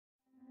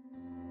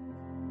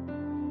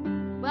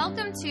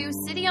Welcome to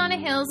City on a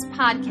Hill's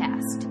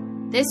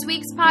podcast. This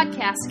week's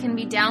podcast can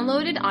be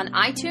downloaded on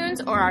iTunes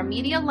or our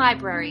media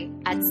library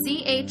at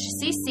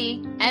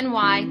chccny.com.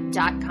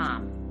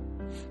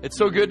 It's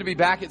so good to be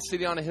back at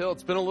City on a Hill.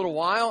 It's been a little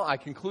while. I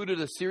concluded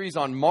a series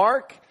on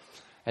Mark,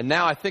 and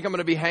now I think I'm going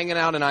to be hanging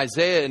out in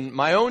Isaiah in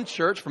my own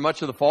church for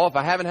much of the fall. If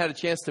I haven't had a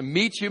chance to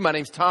meet you, my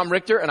name's Tom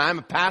Richter, and I'm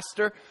a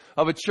pastor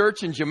of a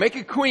church in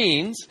Jamaica,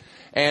 Queens,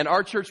 and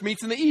our church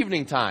meets in the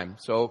evening time.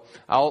 So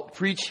I'll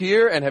preach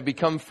here and have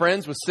become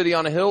friends with City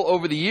on a Hill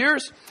over the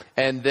years,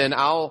 and then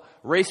I'll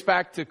race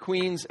back to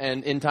Queens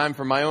and in time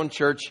for my own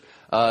church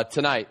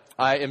tonight.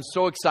 I am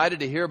so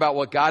excited to hear about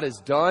what God has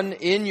done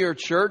in your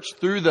church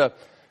through the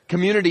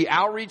community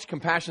outreach,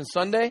 Compassion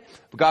Sunday.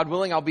 God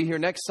willing, I'll be here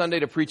next Sunday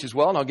to preach as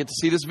well, and I'll get to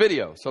see this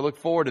video. So I look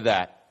forward to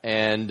that,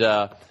 and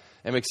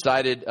I'm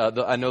excited.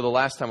 I know the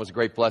last time was a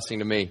great blessing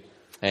to me.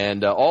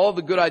 And all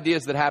the good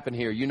ideas that happen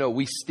here, you know,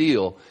 we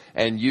steal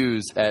and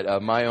use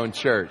at my own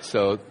church.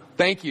 So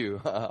thank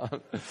you.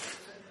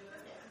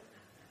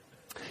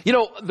 You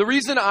know, the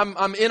reason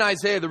I'm in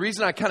Isaiah, the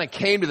reason I kind of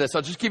came to this,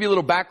 I'll just give you a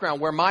little background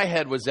where my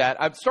head was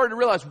at. I've started to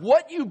realize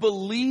what you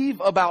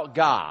believe about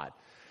God.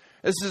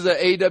 This is an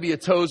A.W.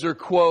 Tozer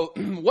quote.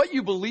 What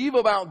you believe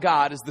about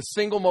God is the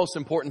single most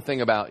important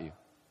thing about you.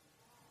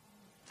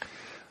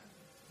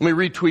 Let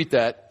me retweet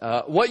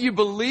that. What you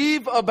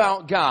believe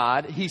about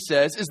God, he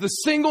says, is the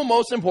single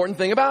most important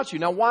thing about you.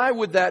 Now, why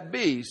would that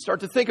be? Start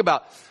to think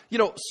about, you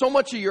know, so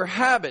much of your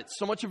habits,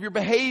 so much of your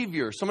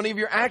behavior, so many of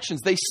your actions,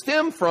 they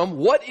stem from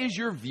what is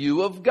your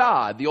view of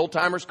God. The old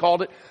timers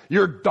called it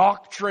your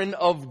doctrine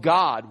of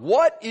God.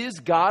 What is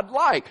God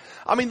like?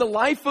 I mean, the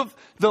life of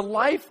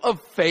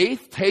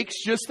faith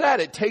takes just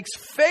that. It takes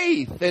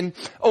faith. And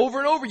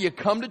over you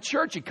come to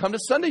church, you come to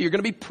Sunday, you're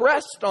going to be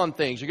pressed on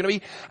things. You're going to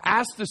be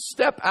asked to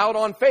step out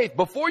on faith.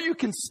 Before you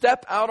can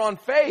step out on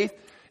faith,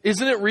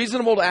 isn't it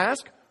reasonable to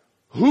ask,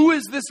 who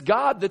is this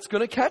God that's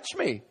going to catch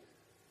me?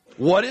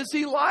 What is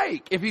he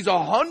like? If he's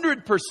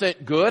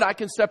 100% good, I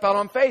can step out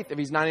on faith. If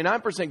he's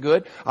 99%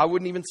 good, I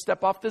wouldn't even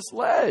step off this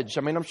ledge.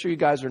 I mean, I'm sure you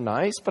guys are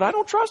nice, but I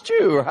don't trust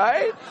you,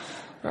 right?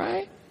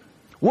 Right?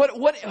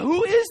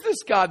 Who is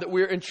this God that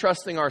we're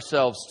entrusting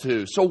ourselves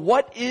to? So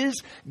what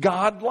is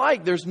God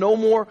like? There's no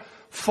more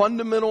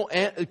fundamental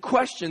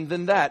question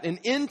than that. And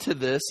into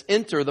this,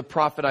 enter the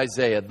prophet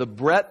Isaiah. The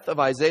breadth of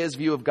Isaiah's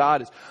view of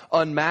God is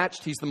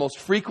unmatched. He's the most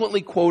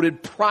frequently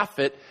quoted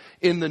prophet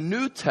in the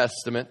New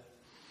Testament.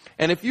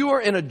 And if you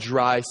are in a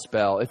dry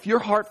spell, if your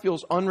heart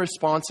feels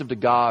unresponsive to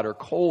God or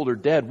cold or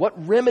dead,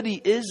 what remedy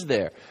is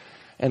there?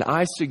 And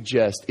I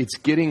suggest it's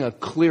getting a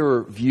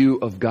clearer view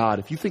of God.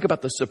 If you think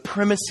about the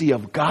supremacy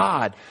of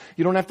God,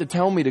 you don't have to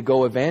tell me to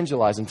go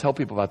evangelize and tell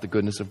people about the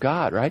goodness of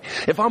God, right?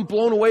 If I'm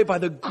blown away by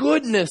the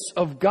goodness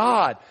of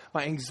God,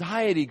 my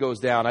anxiety goes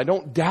down. I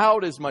don't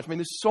doubt as much. I mean,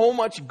 there's so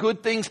much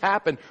good things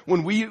happen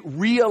when we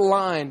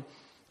realign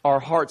our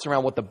hearts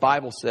around what the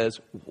Bible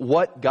says,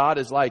 what God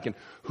is like and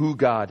who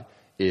God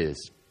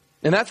is.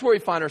 And that's where we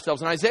find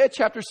ourselves. In Isaiah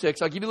chapter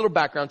 6, I'll give you a little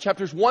background.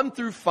 Chapters 1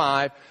 through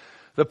 5,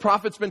 the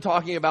prophet's been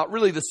talking about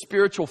really the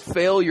spiritual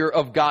failure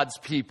of God's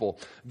people.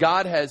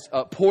 God has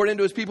poured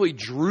into his people. He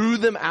drew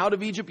them out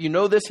of Egypt. You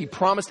know this. He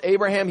promised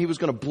Abraham he was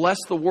going to bless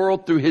the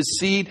world through his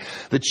seed.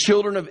 The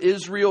children of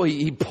Israel,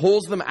 he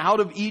pulls them out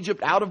of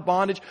Egypt, out of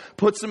bondage,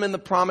 puts them in the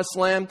promised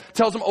land,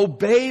 tells them,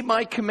 obey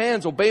my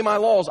commands, obey my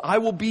laws. I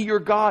will be your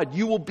God.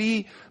 You will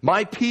be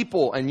my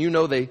people. And you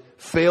know they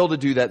fail to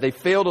do that. They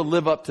fail to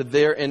live up to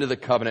their end of the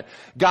covenant.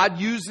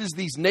 God uses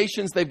these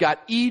nations. They've got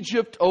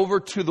Egypt over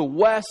to the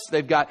west.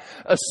 They've got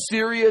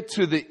Assyria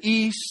to the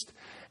east.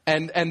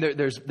 And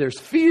there's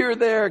fear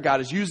there.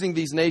 God is using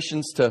these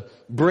nations to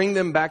bring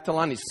them back to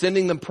line. He's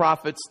sending them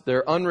prophets.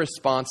 They're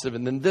unresponsive.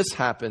 And then this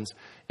happens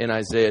in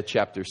Isaiah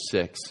chapter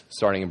 6,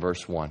 starting in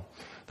verse 1.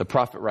 The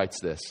prophet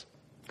writes this.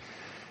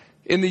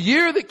 In the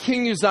year that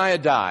King Uzziah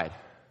died,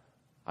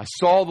 I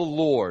saw the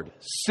Lord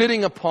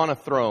sitting upon a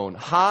throne,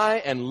 high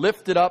and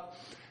lifted up,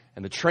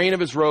 and the train of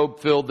his robe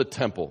filled the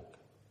temple.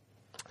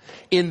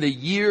 In the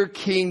year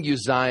King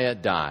Uzziah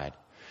died.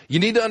 You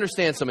need to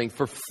understand something.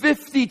 For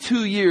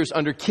 52 years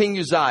under King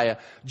Uzziah,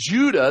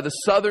 Judah, the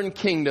southern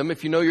kingdom,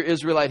 if you know your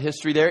Israelite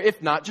history there,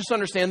 if not, just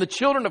understand the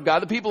children of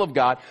God, the people of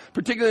God,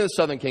 particularly the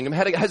southern kingdom,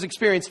 has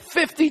experienced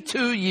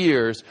 52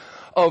 years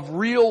of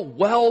real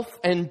wealth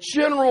and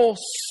general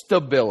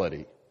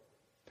stability.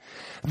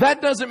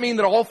 That doesn't mean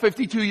that all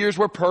 52 years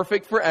were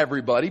perfect for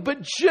everybody,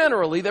 but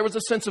generally there was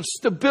a sense of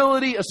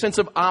stability, a sense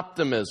of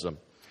optimism.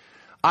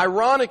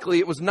 Ironically,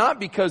 it was not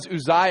because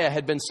Uzziah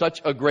had been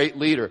such a great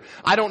leader.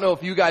 I don't know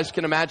if you guys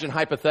can imagine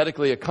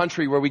hypothetically a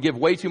country where we give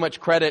way too much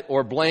credit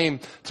or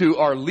blame to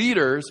our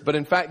leaders, but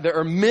in fact there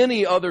are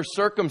many other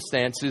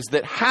circumstances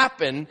that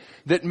happen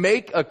that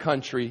make a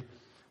country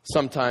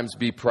sometimes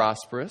be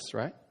prosperous,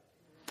 right?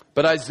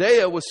 But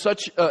Isaiah was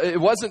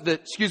it wasn't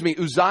that,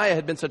 Uzziah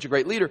had been such a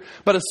great leader,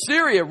 but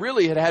Assyria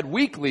really had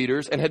weak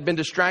leaders and had been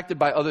distracted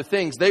by other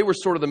things. They were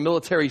sort of the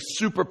military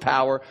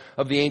superpower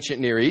of the ancient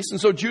Near East.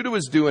 And so Judah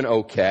was doing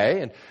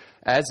okay. And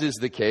as is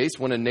the case,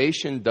 when a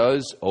nation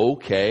does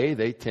okay,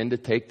 they tend to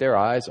take their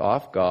eyes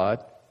off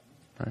God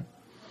Right?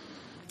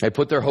 They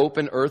put their hope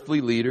in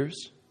earthly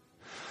leaders.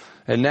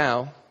 And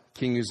now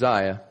King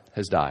Uzziah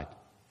has died.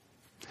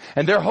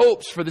 And their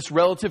hopes for this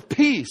relative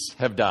peace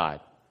have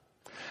died.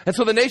 And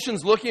so the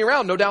nation's looking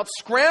around, no doubt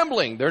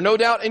scrambling. They're no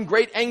doubt in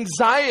great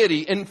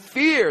anxiety and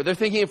fear. They're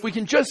thinking, if we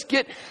can just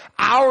get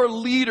our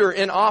leader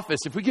in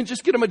office, if we can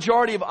just get a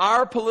majority of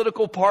our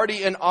political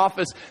party in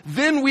office,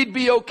 then we'd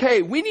be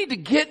okay. We need to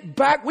get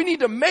back. We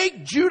need to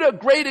make Judah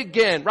great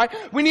again, right?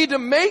 We need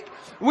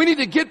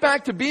to get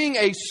back to being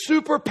a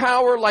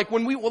superpower like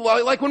when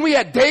we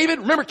had David.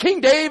 Remember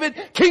King David,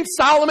 King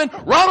Solomon,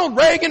 Ronald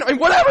Reagan, I mean,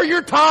 whatever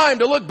your time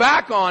to look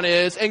back on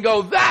is and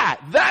go,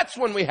 that's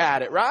when we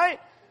had it, right?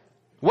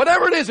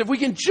 Whatever it is, if we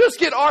can just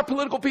get our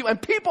political people,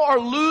 and people are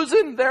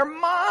losing their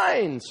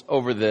minds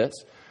over this.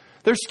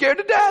 They're scared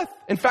to death.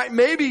 In fact,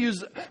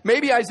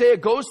 maybe Isaiah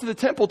goes to the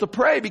temple to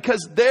pray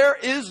because there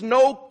is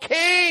no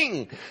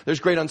king. There's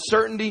great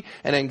uncertainty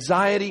and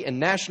anxiety and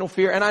national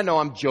fear. And I know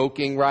I'm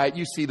joking, right?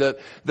 You see the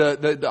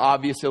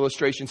obvious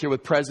illustrations here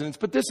with presidents,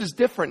 but this is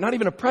different. Not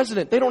even a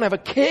president. They don't have a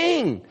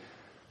king.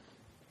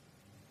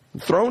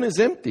 The throne is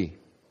empty.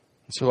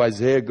 So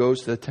Isaiah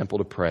goes to the temple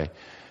to pray.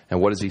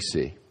 And what does he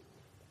see?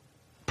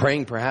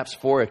 Praying perhaps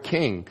for a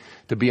king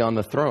to be on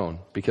the throne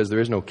because there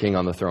is no king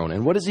on the throne.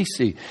 And what does he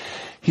see?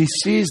 He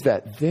sees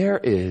that there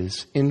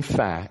is, in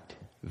fact,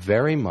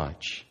 very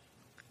much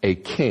a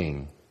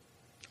king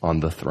on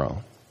the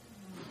throne.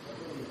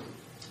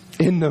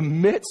 In the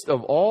midst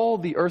of all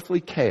the earthly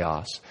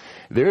chaos,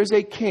 there is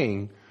a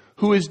king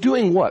who is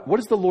doing what? What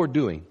is the Lord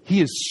doing?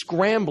 He is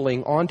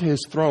scrambling onto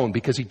his throne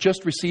because he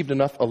just received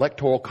enough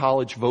electoral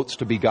college votes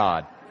to be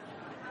God.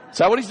 Is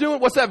that what he's doing?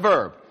 What's that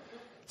verb?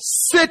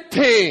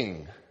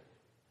 Sitting.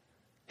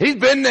 He's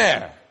been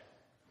there.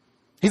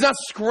 He's not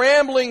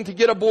scrambling to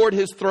get aboard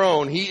his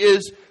throne. He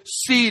is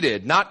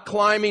seated, not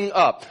climbing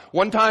up.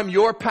 One time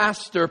your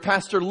pastor,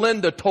 Pastor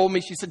Linda, told me,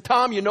 she said,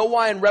 Tom, you know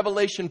why in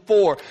Revelation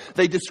 4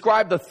 they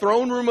describe the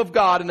throne room of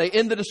God and they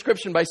end the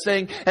description by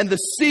saying, and the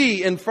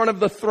sea in front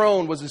of the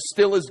throne was as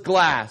still as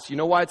glass. You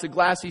know why it's a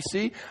glassy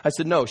sea? I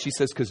said, no. She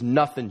says, because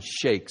nothing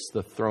shakes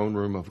the throne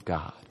room of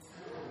God.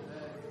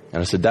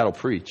 And I said, that'll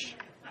preach.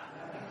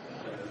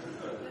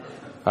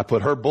 I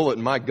put her bullet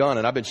in my gun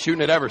and I've been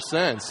shooting it ever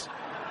since.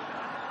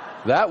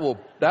 That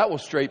will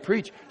straight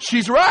preach.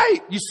 She's right.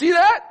 You see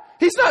that?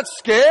 He's not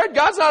scared.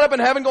 God's not up in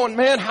heaven going,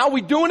 man, how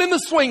we doing in the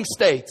swing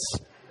states?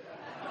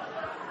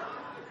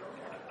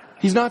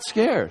 He's not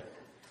scared.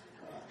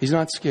 He's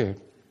not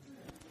scared.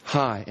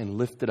 High and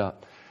lifted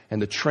up.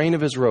 And the train of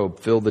his robe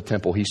filled the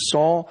temple. He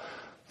saw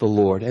the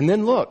Lord. And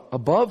then look,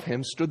 above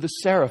him stood the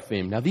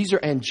seraphim. Now these are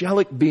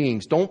angelic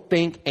beings. Don't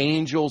think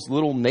angels,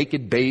 little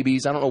naked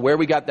babies. I don't know where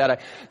we got that.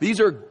 These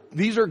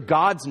are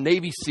God's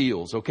Navy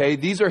SEALs, okay?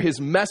 These are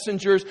his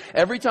messengers.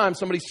 Every time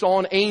somebody saw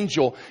an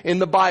angel in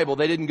the Bible,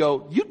 they didn't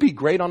go, you'd be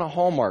great on a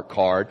Hallmark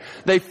card.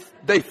 They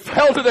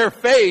fell to their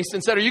face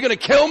and said, are you going to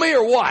kill me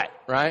or what?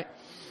 Right?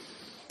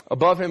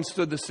 Above him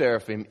stood the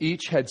seraphim.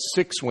 Each had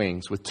 6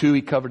 wings. With 2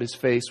 he covered his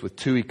face. With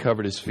 2 he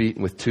covered his feet.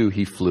 And with 2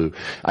 he flew.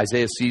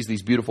 Isaiah sees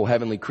these beautiful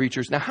heavenly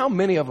creatures. Now, how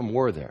many of them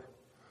were there?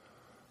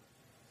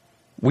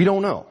 We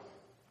don't know.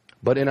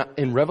 But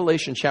in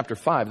Revelation chapter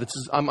 5,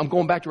 I'm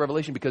going back to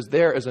Revelation because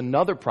there is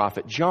another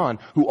prophet, John,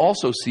 who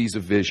also sees a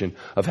vision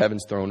of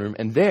heaven's throne room.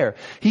 And there,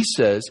 he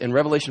says in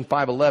Revelation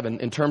 5:11,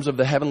 in terms of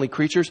the heavenly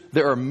creatures,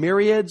 there are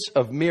myriads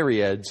of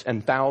myriads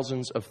and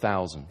thousands of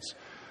thousands.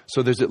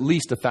 So there's at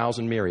least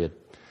 1,000 myriad.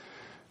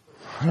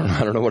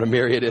 I don't know what a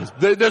myriad is.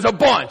 There's a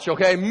bunch,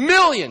 okay?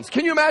 Millions.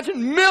 Can you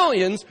imagine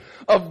millions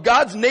of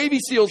God's Navy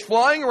SEALs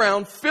flying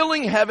around,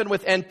 filling heaven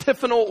with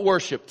antiphonal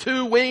worship?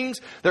 2 wings,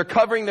 they're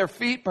covering their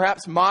feet,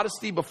 perhaps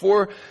modesty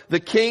before the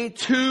king.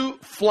 2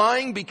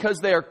 flying because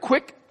they are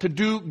quick to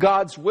do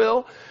God's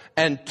will.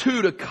 And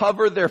 2 to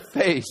cover their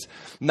face.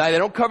 Now, they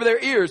don't cover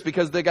their ears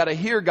because they got to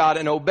hear God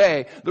and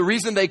obey. The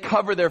reason they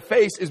cover their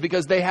face is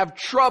because they have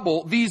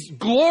trouble. These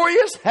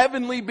glorious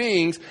heavenly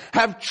beings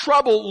have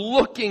trouble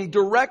looking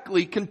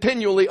directly,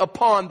 continually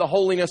upon the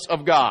holiness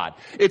of God.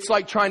 It's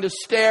like trying to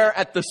stare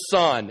at the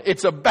sun.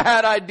 It's a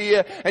bad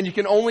idea, and you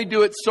can only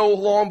do it so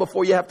long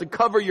before you have to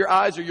cover your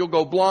eyes or you'll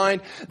go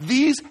blind.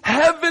 These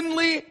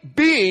heavenly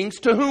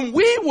beings to whom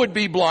we would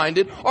be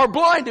blinded are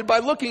blinded by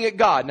looking at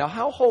God. Now,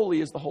 how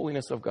holy is the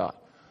holiness of God?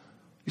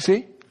 You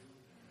see?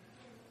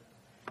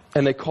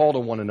 And they call to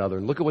one another.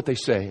 And look at what they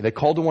say. They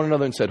called to one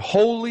another and said,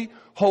 holy,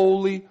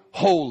 holy,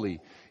 holy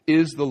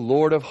is the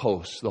Lord of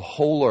hosts. The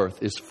whole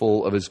earth is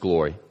full of his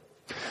glory.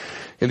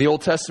 In the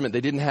Old Testament,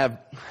 they didn't have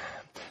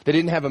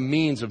a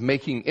means of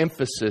making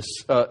emphasis,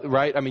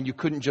 right? I mean, you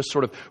couldn't just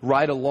sort of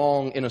write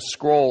along in a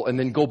scroll and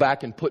then go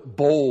back and put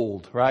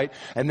bold, right?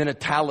 And then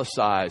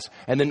italicize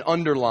and then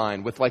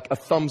underline with like a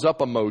thumbs up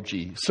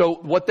emoji. So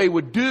what they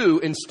would do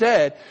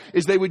instead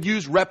is they would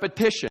use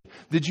repetition.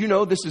 Did you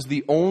know this is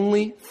the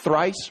only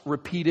thrice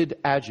repeated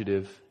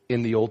adjective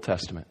in the Old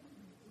Testament?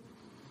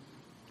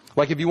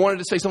 Like if you wanted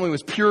to say something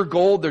was pure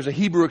gold, there's a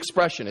Hebrew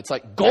expression. It's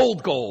like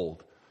gold,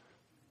 gold.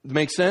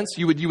 Makes sense?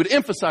 You would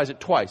emphasize it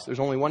twice. There's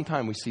only one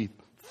time we see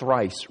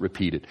thrice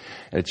repeated,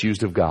 and it's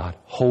used of God.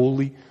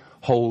 Holy,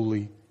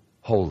 holy,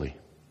 holy.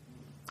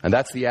 And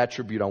that's the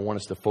attribute I want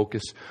us to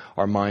focus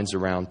our minds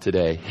around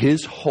today.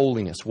 His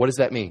holiness. What does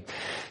that mean?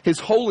 His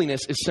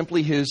holiness is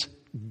simply His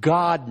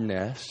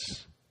godness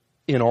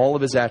in all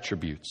of His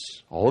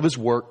attributes, all of His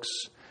works,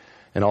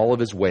 and all of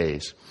His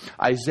ways.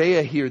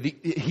 Isaiah here,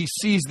 he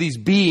sees these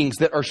beings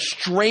that are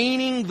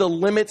straining the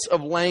limits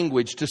of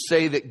language to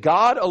say that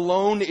God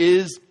alone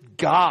is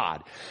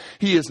God.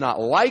 He is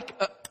not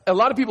like, a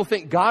lot of people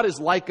think God is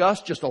like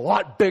us, just a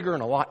lot bigger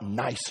and a lot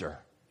nicer.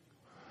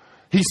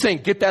 He's saying,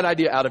 get that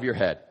idea out of your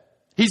head.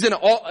 He's in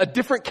a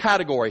different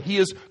category. He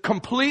is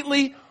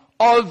completely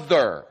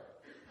other.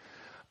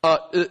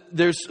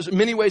 There's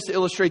many ways to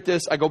illustrate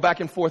this. I go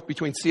back and forth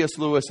between C.S.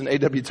 Lewis and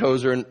A.W.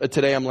 Tozer, and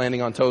today I'm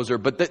landing on Tozer.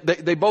 But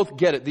they both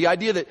get it. The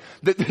idea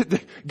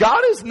that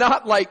God is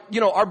not like,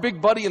 our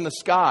big buddy in the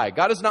sky.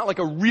 God is not like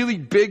a really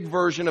big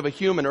version of a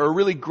human or a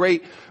really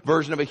great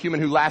version of a human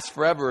who lasts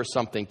forever or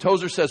something.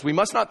 Tozer says we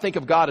must not think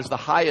of God as the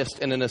highest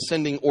in an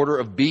ascending order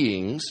of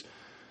beings.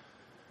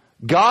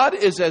 God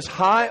is as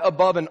high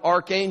above an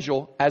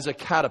archangel as a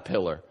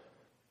caterpillar,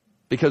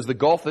 because the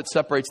gulf that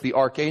separates the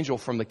archangel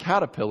from the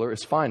caterpillar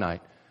is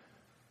finite,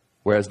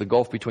 whereas the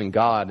gulf between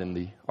God and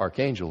the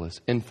archangel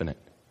is infinite.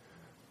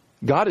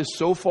 God is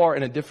so far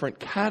in a different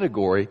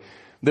category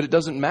that it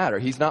doesn't matter.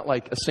 He's not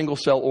like a single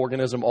cell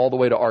organism all the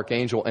way to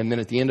archangel, and then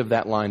at the end of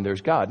that line there's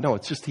God. No,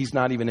 it's just He's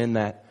not even in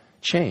that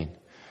chain.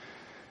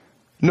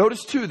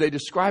 Notice, too, they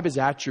describe His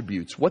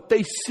attributes. What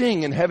they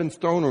sing in heaven's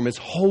throne room is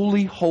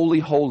holy, holy,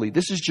 holy.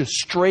 This is just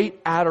straight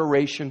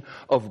adoration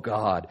of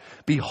God,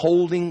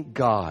 beholding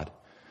God,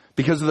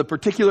 because of the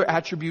particular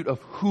attribute of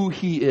who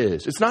He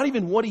is. It's not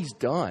even what He's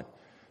done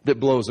that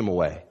blows Him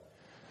away.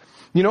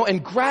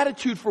 And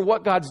gratitude for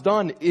what God's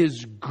done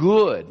is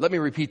good. Let me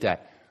repeat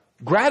that.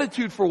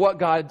 Gratitude for what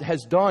God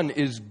has done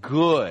is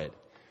good.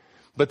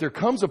 But there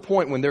comes a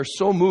point when they're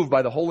so moved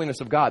by the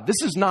holiness of God.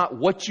 This is not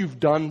what you've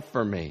done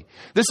for me.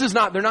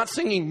 They're not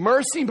singing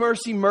mercy,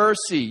 mercy,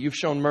 mercy. You've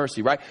shown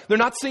mercy, right? They're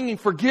not singing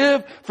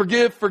forgive,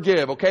 forgive,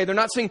 forgive, okay? They're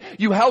not saying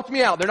you helped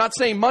me out. They're not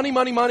saying money,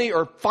 money, money,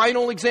 or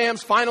final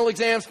exams, final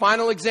exams,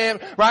 final exam,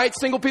 right?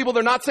 Single people,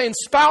 they're not saying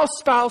spouse,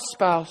 spouse,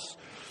 spouse.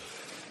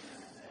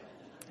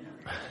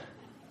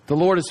 The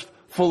Lord is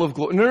full of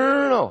glory.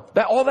 No.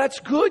 All that's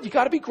good. You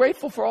got to be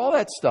grateful for all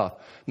that stuff.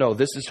 No,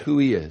 this is who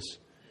He is.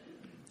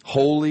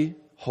 Holy,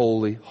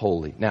 holy,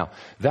 holy. Now,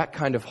 that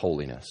kind of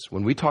holiness,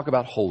 when we talk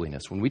about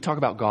holiness, when we talk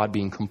about God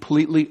being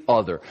completely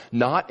other,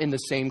 not in the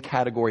same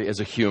category as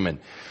a human,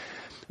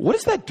 what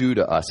does that do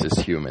to us as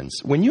humans?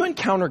 When you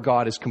encounter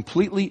God as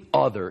completely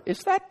other, is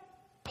that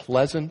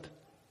pleasant?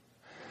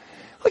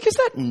 Like, is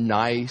that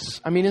nice?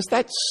 I mean, is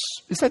that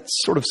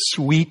sort of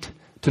sweet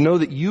to know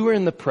that you are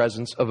in the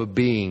presence of a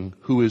being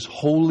who is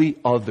wholly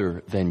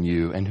other than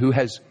you and who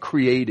has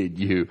created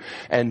you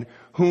and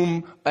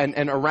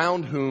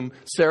around whom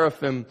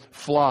seraphim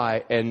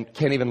fly and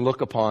can't even look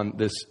upon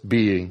this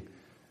being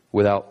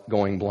without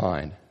going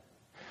blind?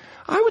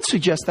 I would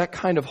suggest that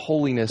kind of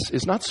holiness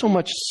is not so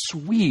much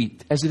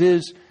sweet as it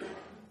is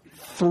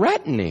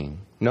threatening,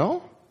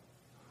 no?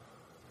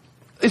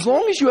 As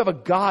long as you have a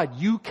God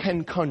you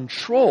can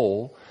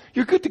control,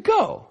 you're good to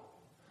go.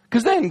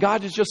 Because then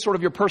God is just sort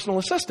of your personal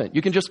assistant.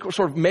 You can just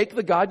sort of make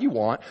the God you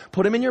want,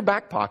 put Him in your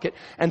back pocket,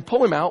 and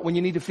pull Him out when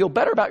you need to feel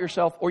better about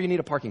yourself or you need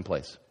a parking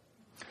place.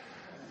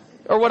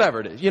 Or whatever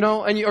it is,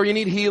 or you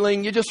need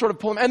healing. You just sort of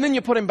pull Him, and then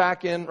you put Him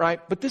back in,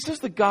 right? But this is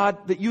the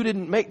God that you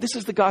didn't make. This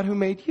is the God who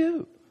made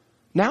you.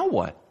 Now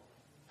what?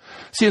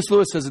 C.S.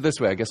 Lewis says it this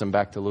way. I guess I'm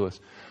back to Lewis.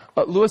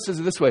 Lewis says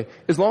it this way.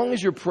 As long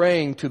as you're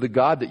praying to the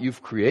God that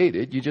you've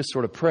created, you just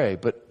sort of pray.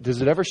 But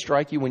does it ever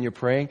strike you when you're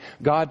praying,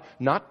 God,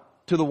 not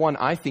to the one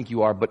I think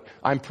you are, but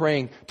I'm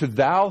praying to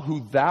Thou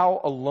who Thou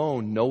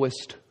alone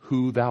knowest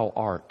who Thou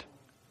art.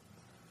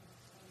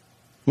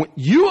 When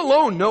you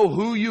alone know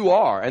who you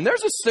are. And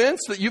there's a sense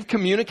that you've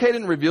communicated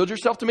and revealed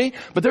yourself to me,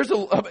 but there's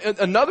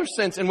another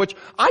sense in which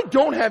I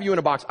don't have you in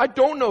a box. I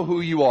don't know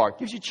who you are. It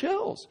gives you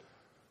chills.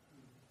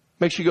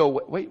 Makes you go,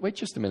 wait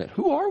just a minute.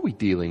 Who are we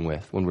dealing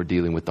with when we're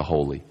dealing with the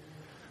holy?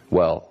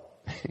 Well,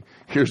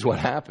 here's what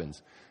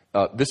happens.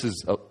 This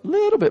is a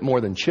little bit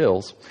more than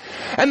chills.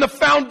 And the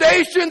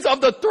foundations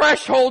of the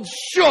threshold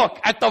shook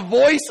at the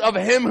voice of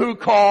Him who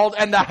called,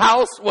 and the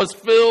house was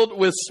filled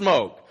with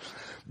smoke.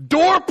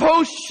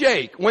 Doorposts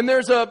shake. When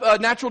there's a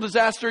natural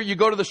disaster, you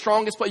go to the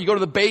strongest place. You go to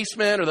the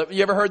basement, or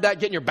you ever heard that?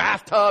 Get in your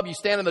bathtub. You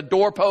stand in the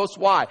doorpost.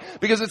 Why?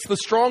 Because it's the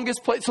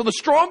strongest place. So the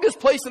strongest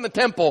place in the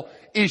temple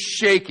is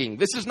shaking.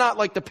 This is not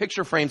like the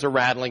picture frames are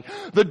rattling.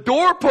 The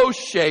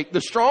doorposts shake. The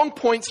strong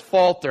points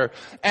falter,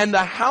 and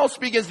the house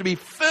begins to be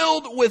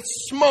filled with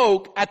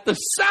smoke at the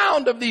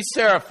sound of these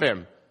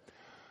seraphim.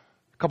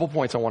 A couple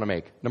points I want to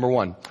make. Number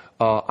one,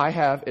 I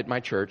have at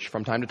my church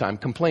from time to time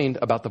complained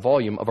about the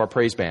volume of our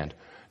praise band.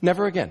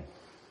 Never again.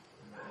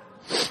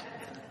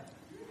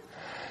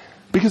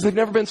 Because they've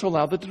never been so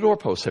loud that the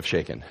doorposts have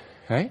shaken.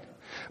 Right?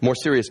 More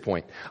serious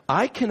point.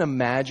 I can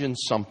imagine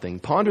something.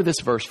 Ponder this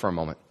verse for a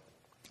moment.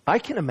 I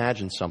can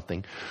imagine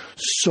something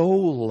so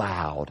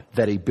loud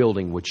that a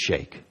building would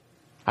shake.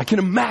 I can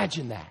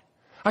imagine that.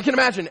 I can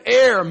imagine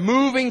air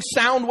moving,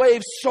 sound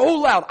waves so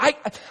loud.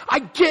 I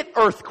get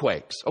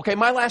earthquakes. Okay,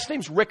 my last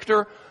name's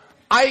Richter.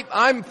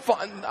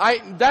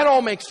 That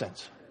all makes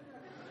sense.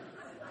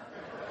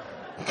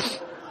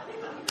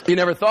 You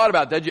never thought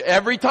about that.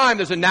 Every time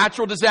there's a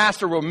natural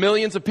disaster where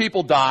millions of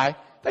people die,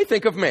 they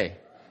think of me.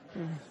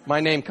 My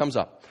name comes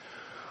up.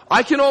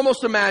 I can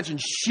almost imagine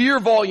sheer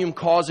volume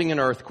causing an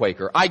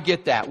earthquaker. I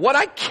get that. What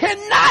I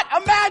cannot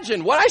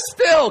imagine, what I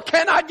still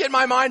cannot get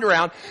my mind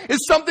around,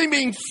 is something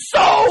being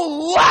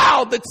so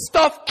loud that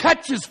stuff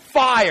catches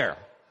fire.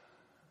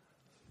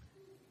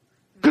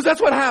 Because that's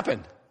what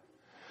happened.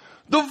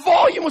 The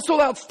volume was so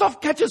loud,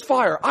 stuff catches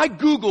fire. I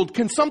Googled,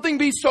 can something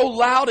be so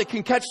loud it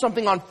can catch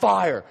something on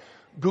fire?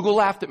 Google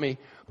laughed at me.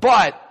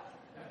 But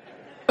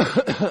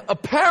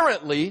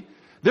apparently,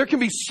 there can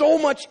be so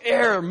much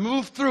air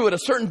move through at a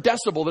certain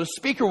decibel that a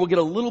speaker will get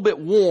a little bit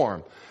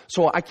warm.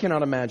 So I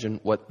cannot imagine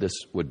what this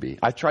would be.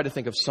 I tried to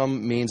think of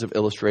some means of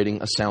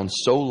illustrating a sound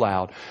so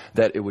loud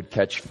that it would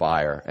catch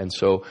fire. And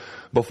so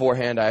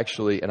beforehand, I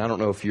actually, and I don't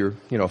know if if you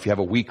have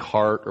a weak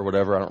heart or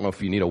whatever, I don't know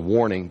if you need a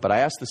warning, but I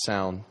asked the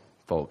sound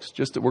folks,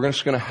 we're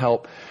just going to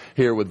help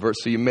here with verse.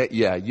 So you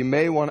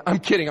may want, I'm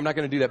kidding, I'm not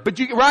going to do that. But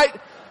right?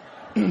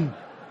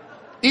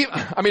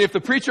 I mean, if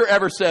the preacher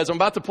ever says, I'm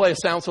about to play a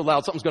sound so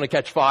loud, something's going to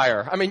catch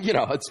fire. I mean,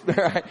 it's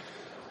right.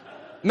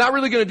 Not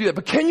really going to do that.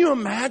 But can you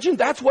imagine?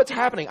 That's what's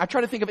happening. I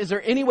try to think of, is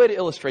there any way to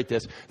illustrate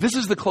this? This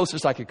is the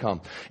closest I could come.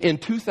 In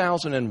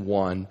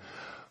 2001,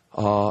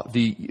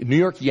 the New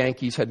York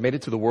Yankees had made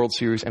it to the World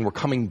Series and were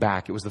coming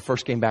back. It was the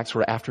first game back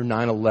sort of after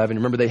 9/11.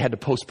 Remember, they had to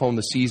postpone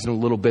the season a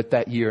little bit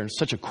that year. And it's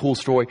such a cool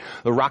story.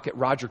 The Rocket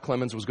Roger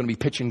Clemens was going to be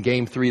pitching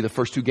Game 3. The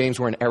first 2 games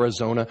were in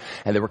Arizona.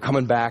 And they were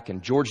coming back.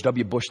 And George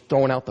W. Bush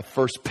throwing out the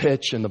first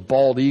pitch and the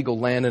bald eagle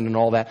landing and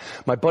all that.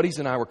 My buddies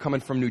and I were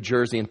coming from New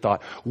Jersey and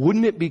thought,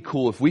 wouldn't it be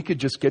cool if we could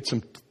just get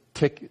some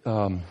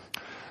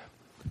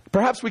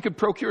perhaps we could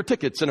procure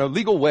tickets in a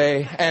legal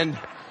way and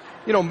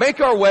make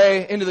our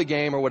way into the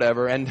game or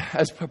whatever. And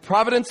as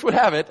Providence would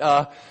have it,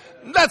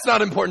 that's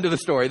not important to the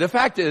story. The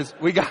fact is,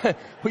 we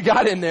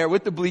got in there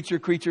with the bleacher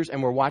creatures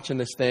and we're watching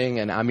this thing.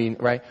 And I mean,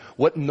 right,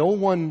 what no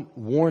one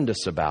warned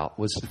us about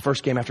was the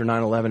first game after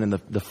 9/11 and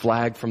the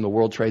flag from the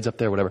World Trades up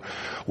there, whatever,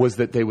 was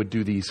that they would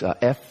do these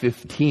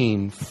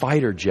F-15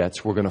 fighter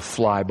jets were going to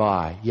fly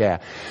by. Yeah.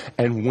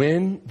 And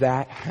when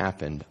that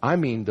happened, I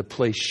mean, the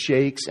place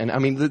shakes. And I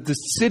mean, the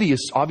city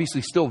is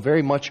obviously still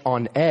very much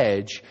on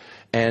edge.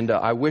 And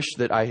I wish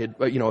that I had,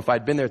 if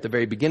I'd been there at the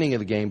very beginning of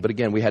the game, but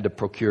again, we had to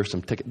procure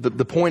some tickets.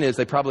 The point is,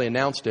 they probably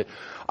announced it.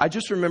 I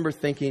just remember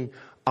thinking,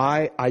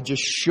 I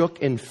just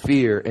shook in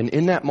fear. And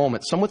in that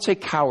moment, some would say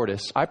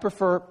cowardice. I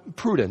prefer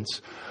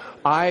prudence.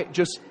 I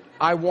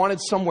wanted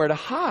somewhere to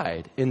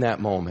hide in that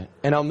moment.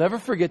 And I'll never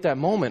forget that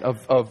moment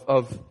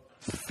of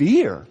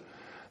fear.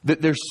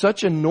 That there's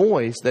such a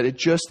noise that it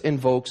just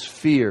invokes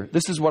fear.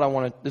 This is what I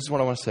want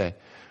to say.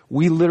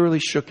 We literally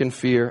shook in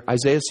fear.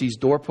 Isaiah sees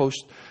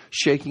doorposts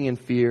shaking in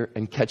fear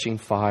and catching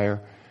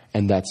fire,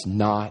 and that's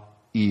not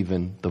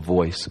even the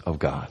voice of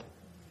God.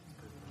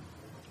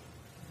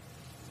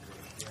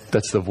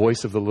 That's the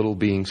voice of the little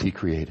beings He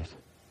created.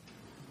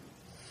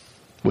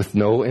 With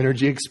no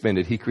energy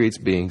expended, He creates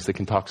beings that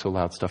can talk so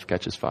loud stuff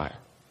catches fire.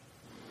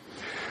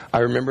 I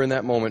remember in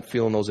that moment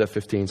feeling those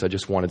F-15s, I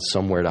just wanted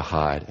somewhere to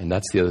hide. And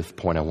that's the other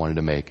point I wanted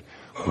to make.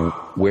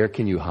 Where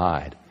can you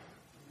hide?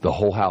 The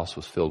whole house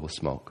was filled with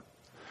smoke.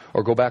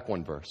 Or go back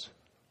one verse.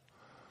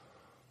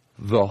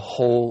 The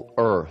whole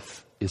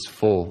earth is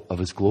full of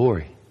His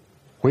glory.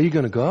 Where are you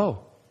going to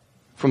go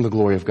from the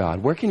glory of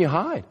God? Where can you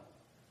hide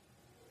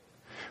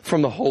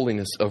from the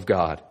holiness of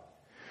God?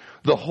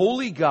 The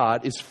holy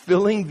God is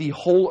filling the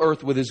whole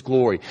earth with His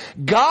glory.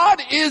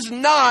 God is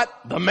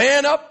not the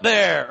man up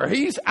there, or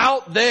He's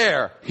out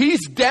there.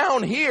 He's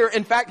down here.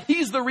 In fact,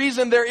 He's the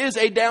reason there is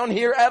a down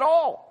here at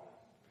all.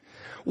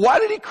 Why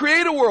did He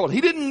create a world? He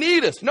didn't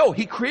need us. No,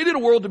 He created a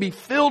world to be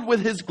filled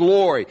with His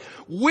glory.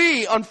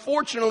 We,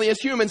 unfortunately, as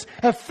humans,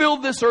 have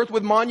filled this earth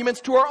with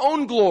monuments to our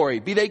own glory,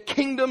 be they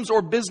kingdoms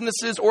or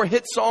businesses or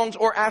hit songs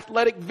or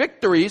athletic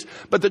victories.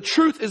 But the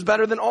truth is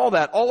better than all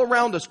that. All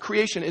around us,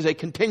 creation is a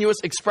continuous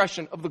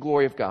expression of the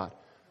glory of God.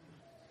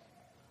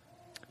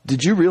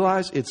 Did you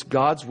realize it's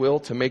God's will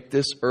to make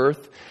this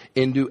earth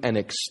into an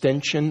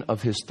extension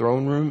of His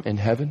throne room in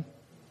heaven?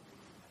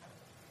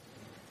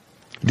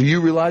 Do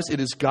you realize it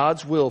is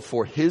God's will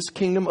for His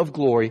kingdom of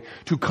glory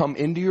to come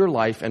into your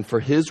life and for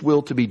His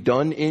will to be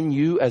done in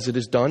you as it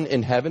is done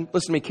in heaven?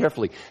 Listen to me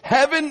carefully.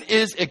 Heaven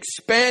is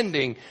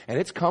expanding and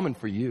it's coming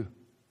for you.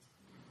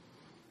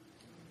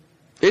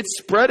 It's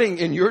spreading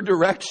in your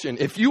direction.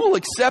 If you will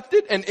accept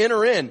it and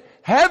enter in,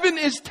 heaven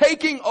is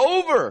taking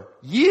over.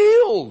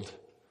 Yield.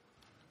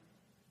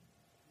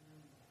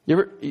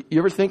 You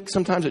ever think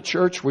sometimes at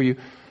church where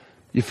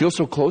you feel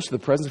so close to the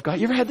presence of God?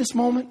 You ever had this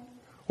moment?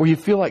 Where you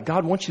feel like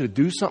God wants you to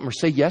do something or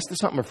say yes to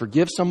something or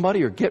forgive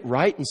somebody or get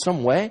right in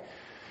some way.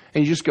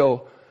 And you just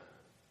go,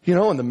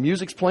 and the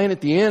music's playing at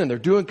the end and they're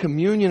doing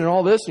communion and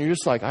all this. And you're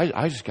just like,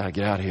 I just got to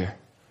get out of here.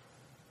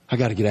 I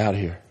got to get out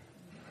of here.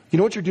 You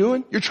know what you're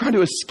doing? You're trying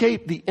to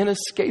escape the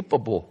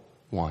inescapable.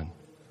 one.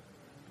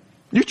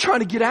 You're trying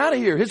to get out of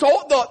here.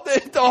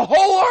 The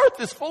whole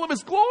earth is full of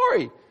His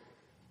glory.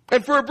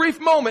 And for a brief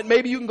moment,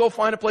 maybe you can go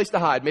find a place to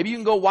hide. Maybe you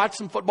can go watch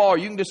some football, or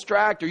you can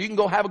distract, or you can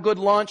go have a good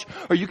lunch,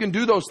 or you can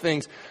do those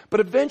things.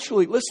 But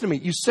eventually, listen to me,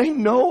 you say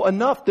no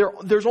enough.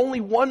 There's only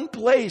one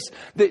place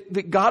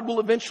that God will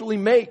eventually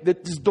make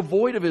that is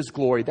devoid of His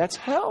glory. That's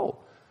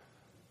hell.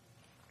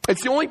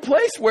 It's the only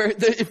place where,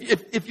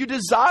 if you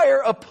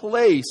desire a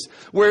place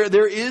where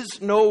there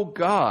is no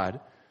God,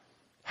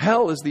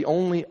 hell is the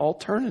only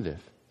alternative.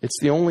 It's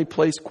the only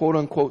place, quote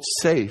unquote,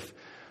 safe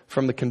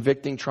from the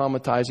convicting,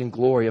 traumatizing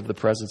glory of the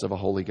presence of a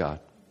holy God.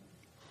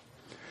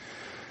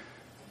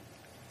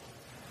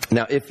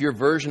 Now, if your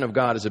version of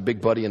God is a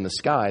big buddy in the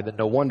sky, then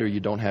no wonder you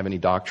don't have any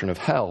doctrine of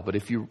hell. But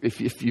if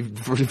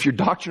your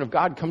doctrine of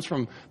God comes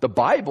from the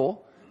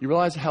Bible, you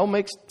realize hell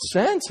makes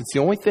sense. It's the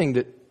only thing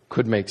that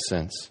could make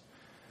sense.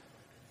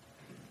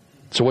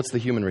 So what's the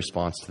human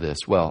response to this?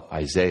 Well,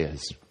 Isaiah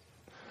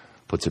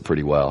puts it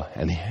pretty well.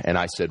 And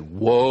I said,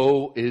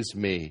 woe is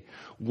me.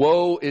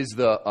 Woe is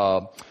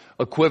the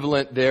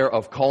equivalent there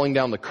of calling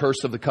down the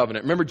curse of the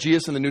covenant. Remember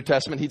Jesus in the New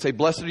Testament? He'd say,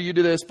 blessed are you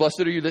to this,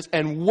 blessed are you to this,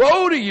 and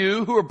woe to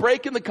you who are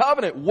breaking the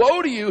covenant.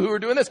 Woe to you who are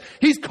doing this.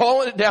 He's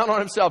calling it down on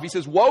himself. He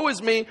says, woe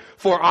is me,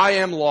 for I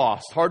am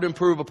lost. Hard to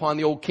improve upon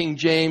the old King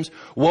James.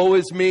 Woe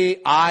is me,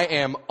 I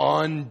am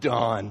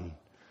undone.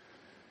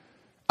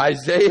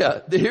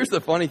 Isaiah, here's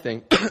the funny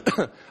thing.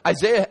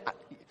 Isaiah,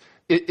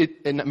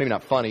 and maybe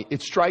not funny,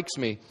 it strikes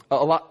me a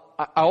lot.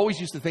 I always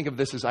used to think of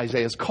this as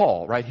Isaiah's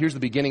call, right? Here's the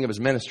beginning of his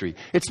ministry.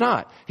 It's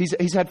not.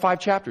 He's had 5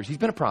 chapters. He's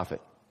been a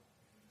prophet.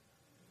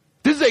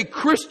 This is a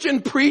Christian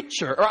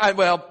preacher.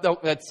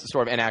 That's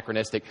sort of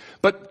anachronistic,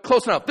 but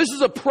close enough. This is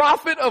a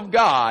prophet of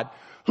God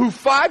who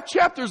 5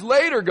 chapters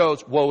later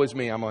goes, woe is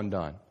me, I'm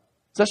undone.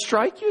 Does that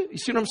strike you? You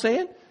see what I'm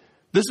saying?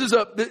 This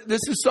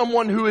is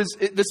someone who is,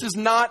 this is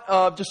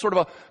not just sort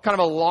of a kind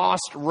of a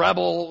lost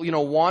rebel,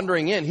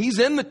 wandering in. He's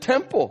in the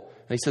temple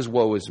and he says,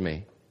 woe is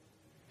me.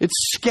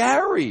 It's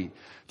scary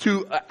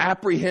to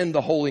apprehend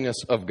the holiness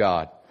of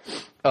God.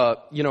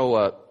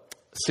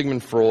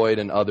 Sigmund Freud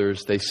and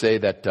others, they say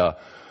that,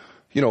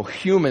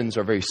 humans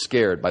are very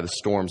scared by the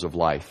storms of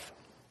life.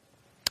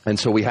 And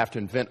so we have to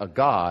invent a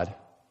God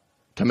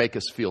to make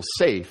us feel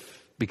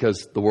safe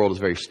because the world is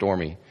very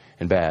stormy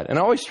and bad. And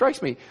it always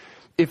strikes me,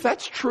 if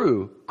that's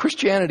true,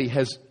 Christianity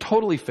has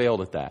totally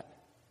failed at that.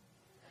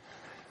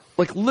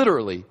 Like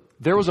literally,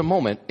 there was a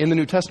moment in the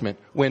New Testament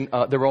when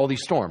there were all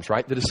these storms,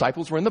 right? The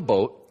disciples were in the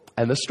boat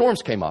and the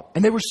storms came up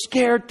and they were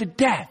scared to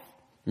death.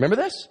 Remember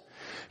this?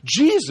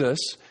 Jesus,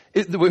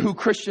 who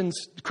Christians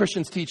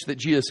teach that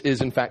Jesus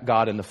is in fact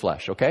God in the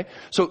flesh, okay?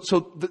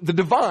 So the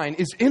divine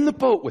is in the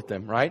boat with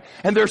them, right?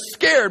 And they're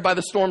scared by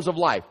the storms of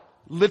life,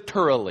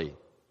 literally.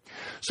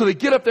 So they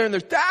get up there and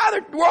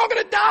we're all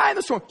going to die in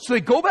the storm. So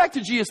they go back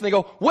to Jesus and they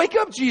go, wake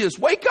up, Jesus,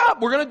 wake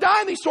up. We're going to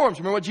die in these storms.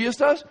 Remember what Jesus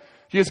does?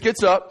 Jesus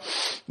gets up,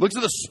 looks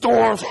at the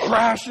storms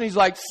crash, and he's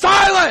like,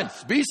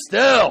 silence, be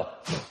still.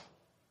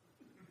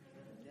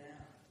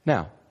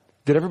 Now,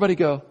 did everybody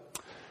go,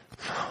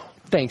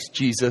 thanks,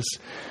 Jesus.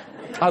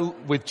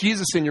 With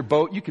Jesus in your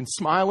boat, you can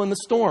smile in the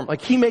storm.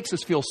 Like he makes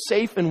us feel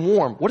safe and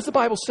warm. What does the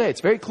Bible say?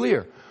 It's very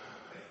clear.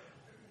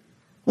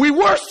 We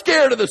were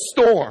scared of the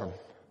storm.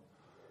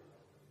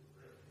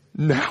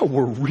 Now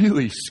we're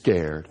really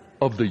scared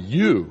of the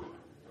you.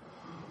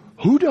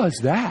 Who does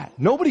that?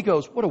 Nobody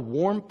goes, what a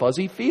warm,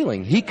 fuzzy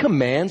feeling. He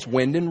commands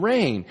wind and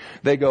rain.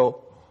 They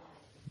go,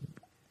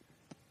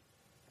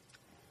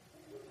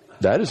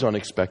 that is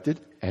unexpected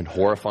and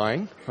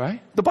horrifying,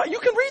 right? You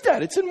can read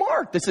that. It's in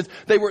Mark. It says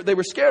they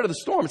were scared of the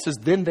storm. It says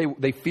then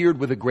they feared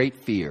with a great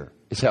fear,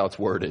 is how it's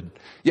worded.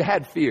 You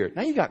had fear.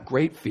 Now you got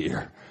great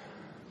fear.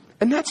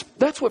 And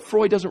that's what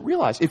Freud doesn't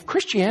realize. If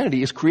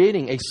Christianity is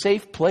creating a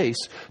safe place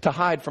to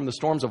hide from the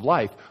storms of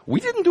life, we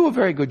didn't do a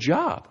very good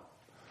job.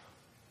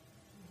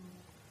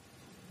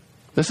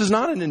 This is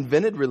not an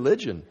invented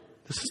religion.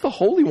 This is the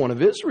Holy One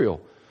of Israel.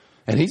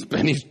 And he's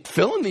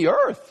filling the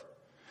earth.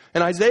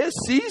 And Isaiah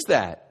sees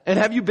that. And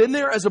have you been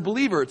there as a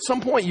believer? At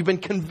some point you've been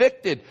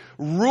convicted,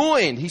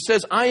 ruined. He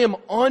says, I am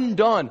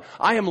undone.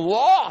 I am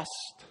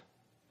lost.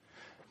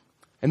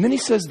 And then he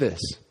says this,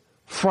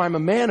 for I'm a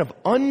man of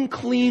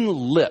unclean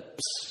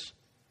lips,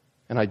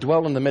 and I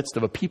dwell in the midst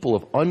of a people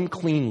of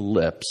unclean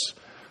lips,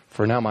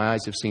 for now my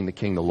eyes have seen the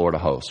King, the Lord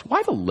of hosts.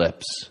 Why the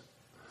lips?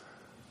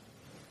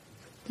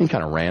 Seems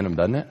kind of random,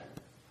 doesn't it?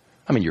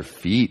 I mean, your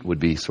feet would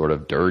be sort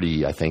of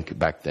dirty, I think,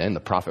 back then. The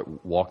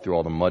prophet walked through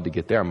all the mud to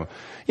get there.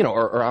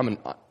 Or I'm an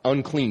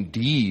unclean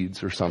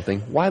deeds or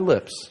something. Why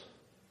lips?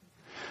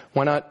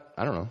 Why not,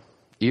 I don't know,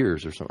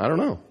 ears or something? I don't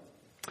know.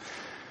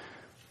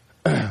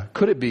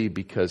 Could it be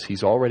because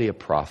he's already a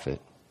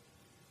prophet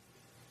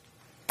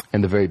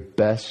and the very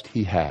best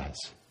he has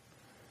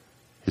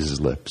is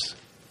his lips?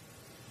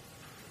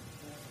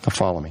 Now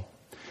follow me.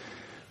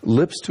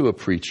 Lips to a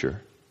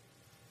preacher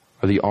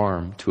are the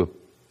arm to a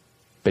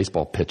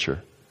baseball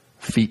pitcher,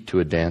 feet to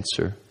a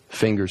dancer,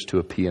 fingers to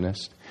a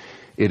pianist.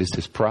 It is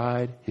his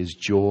pride, his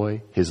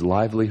joy, his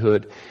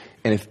livelihood,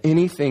 and if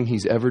anything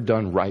he's ever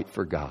done right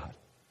for God,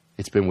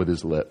 It's been with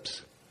his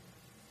lips.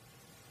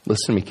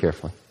 Listen to me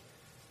carefully.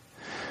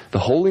 The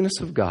holiness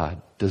of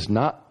God does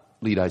not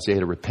lead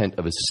Isaiah to repent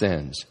of his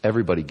sins.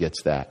 Everybody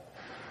gets that.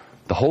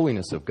 The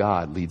holiness of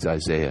God leads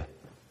Isaiah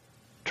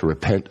to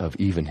repent of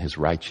even his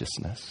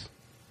righteousness.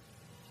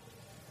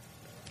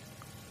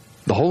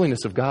 The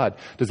holiness of God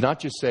does not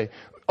just say,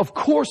 of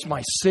course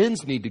my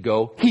sins need to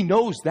go. He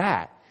knows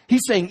that.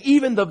 He's saying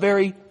even the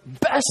very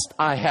best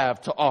I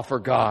have to offer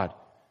God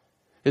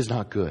is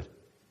not good.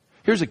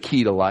 Here's a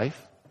key to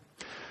life.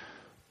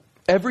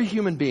 Every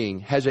human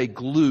being has a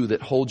glue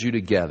that holds you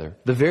together.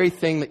 The very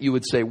thing that you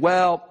would say,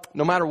 well,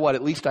 no matter what,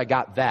 at least I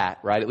got that,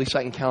 right? At least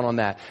I can count on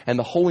that. And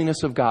the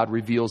holiness of God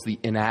reveals the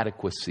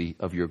inadequacy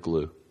of your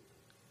glue.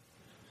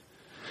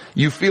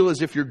 You feel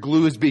as if your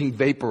glue is being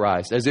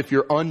vaporized, as if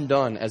you're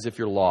undone, as if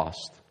you're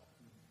lost.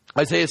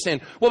 Isaiah is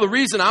saying, well, the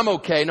reason I'm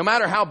okay, no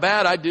matter how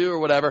bad I do or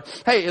whatever,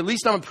 hey, at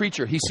least I'm a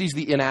preacher. He sees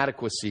the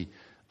inadequacy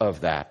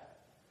of that.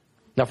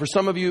 Now, for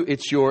some of you,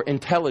 it's your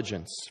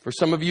intelligence. For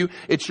some of you,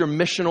 it's your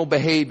missional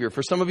behavior.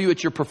 For some of you,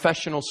 it's your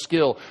professional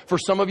skill. For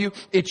some of you,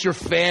 it's your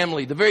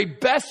family. The very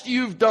best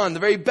you've done, the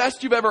very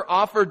best you've ever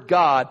offered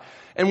God.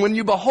 And when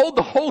you behold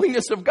the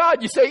holiness of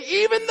God, you say,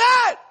 even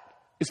that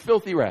is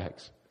filthy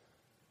rags.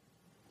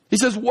 He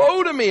says,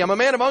 woe to me, I'm a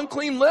man of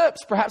unclean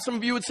lips. Perhaps some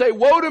of you would say,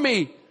 woe to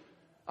me,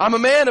 I'm a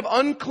man of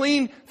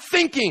unclean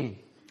thinking.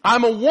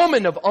 I'm a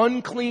woman of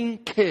unclean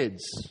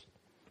kids.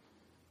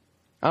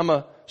 I'm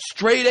a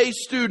straight A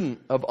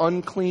student of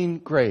unclean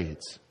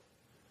grades.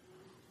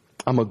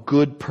 I'm a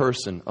good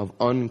person of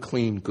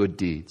unclean good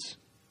deeds.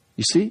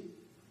 You see?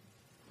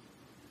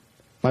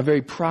 My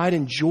very pride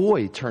and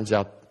joy turns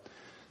out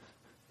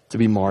to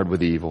be marred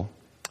with evil.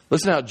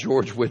 Listen to how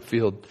George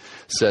Whitefield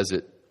says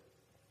it.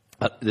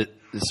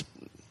 It's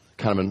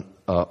kind of an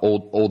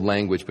old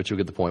language, but you'll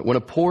get the point. When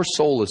a poor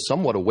soul is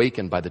somewhat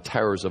awakened by the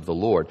terrors of the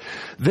Lord,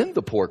 then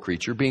the poor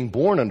creature, being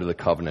born under the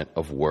covenant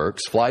of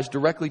works, flies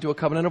directly to a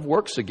covenant of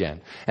works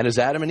again. And as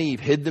Adam and Eve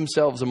hid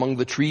themselves among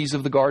the trees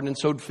of the garden and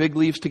sewed fig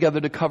leaves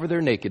together to cover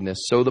their nakedness,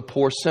 so the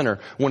poor sinner,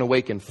 when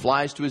awakened,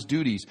 flies to his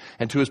duties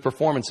and to his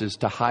performances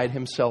to hide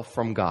himself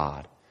from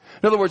God.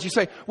 In other words, you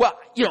say, well,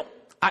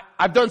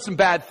 I've done some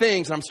bad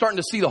things and I'm starting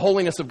to see the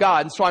holiness of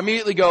God. And so I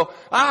immediately go,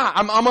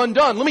 I'm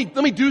undone. Let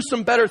me do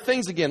some better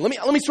things again.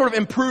 Let me sort of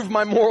improve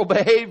my moral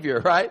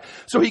behavior, right?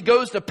 So he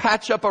goes to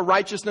patch up a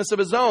righteousness of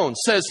his own.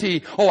 Says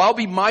he, I'll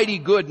be mighty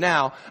good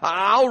now.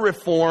 I'll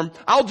reform.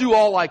 I'll do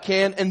all I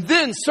can. And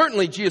then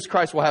certainly Jesus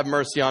Christ will have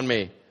mercy on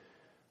me.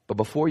 But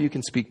before you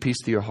can speak peace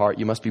to your heart,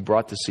 you must be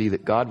brought to see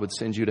that God would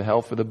send you to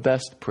hell for the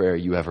best prayer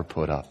you ever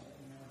put up.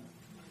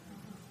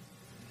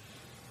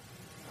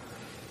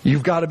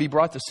 You've got to be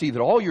brought to see that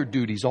all your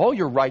duties, all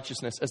your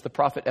righteousness, as the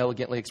prophet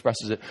elegantly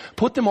expresses it,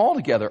 put them all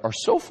together, are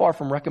so far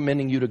from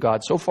recommending you to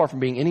God, so far from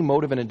being any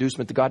motive and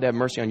inducement to God to have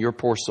mercy on your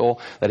poor soul,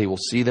 that he will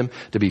see them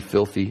to be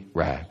filthy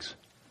rags.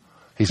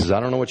 He says, I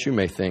don't know what you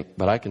may think,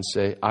 but I can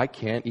say, I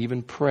can't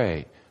even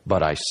pray,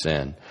 but I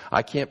sin.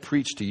 I can't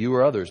preach to you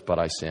or others, but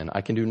I sin.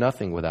 I can do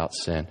nothing without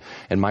sin.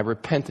 And my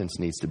repentance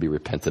needs to be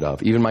repented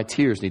of. Even my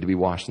tears need to be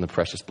washed in the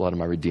precious blood of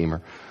my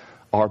Redeemer.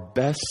 Our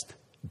best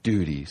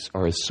duties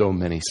are as so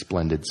many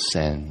splendid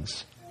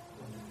sins.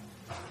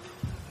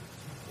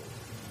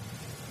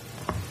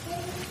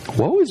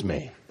 Woe is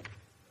me.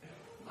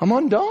 I'm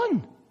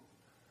undone.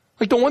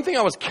 Like the one thing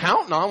I was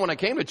counting on when I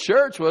came to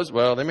church was,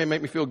 well, they may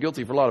make me feel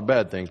guilty for a lot of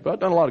bad things, but I've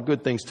done a lot of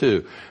good things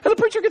too. And the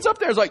preacher gets up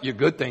there and is like, your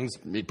good things,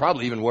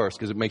 probably even worse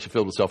because it makes you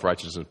filled with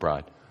self-righteousness and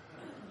pride.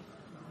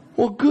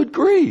 Well, good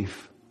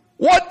grief.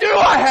 What do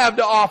I have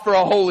to offer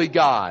a holy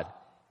God?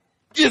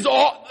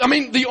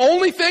 The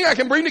only thing I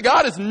can bring to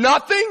God is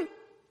nothing?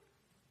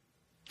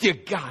 You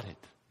got it.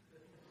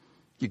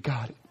 You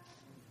got it.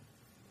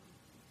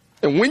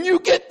 And when you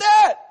get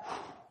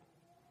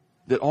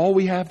that all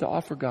we have to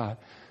offer God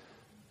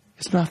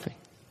is nothing.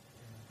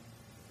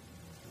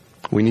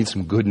 We need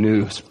some good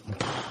news.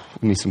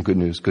 We need some good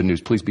news. Good news.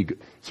 Please be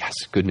good. Yes,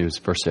 good news.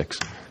 Verse 6.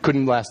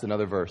 Couldn't last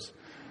another verse.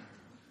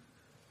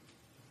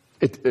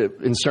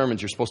 In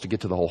sermons, you're supposed to get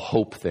to the whole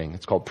hope thing.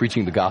 It's called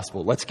preaching the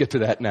gospel. Let's get to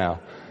that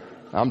now.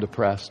 I'm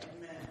depressed.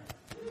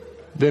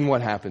 Then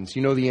what happens?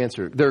 You know the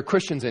answer. There are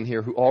Christians in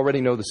here who already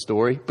know the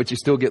story, but you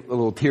still get a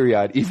little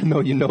teary-eyed, even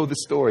though you know the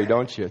story,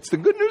 don't you? It's the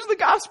good news of the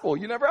gospel.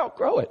 You never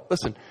outgrow it.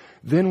 Listen,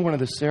 then one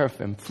of the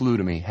seraphim flew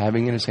to me,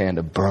 having in his hand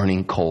a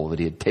burning coal that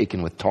he had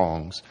taken with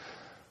tongs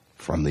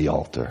from the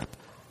altar.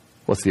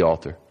 What's the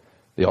altar?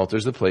 The altar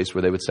is the place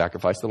where they would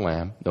sacrifice the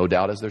lamb. No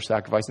doubt as they're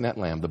sacrificing that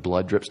lamb, the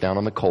blood drips down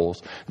on the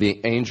coals. The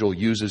angel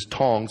uses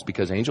tongs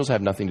because angels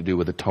have nothing to do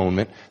with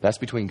atonement. That's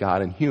between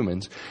God and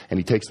humans. And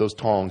he takes those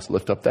tongs,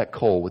 lift up that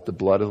coal with the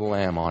blood of the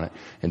lamb on it,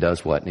 and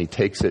does what? And he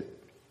takes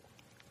it.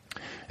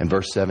 And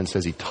verse 7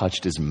 says he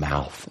touched his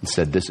mouth and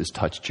said, this has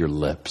touched your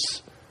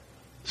lips.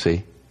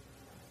 See?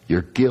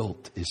 Your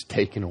guilt is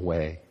taken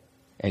away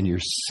and your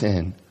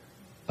sin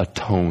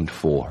atoned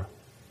for.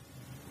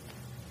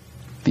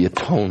 The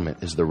atonement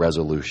is the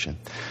resolution.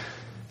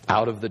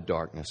 Out of the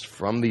darkness,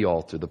 from the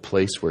altar, the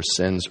place where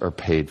sins are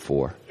paid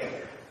for.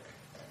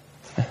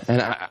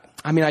 And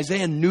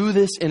Isaiah knew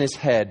this in his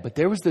head, but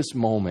there was this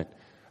moment.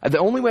 The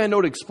only way I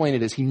know to explain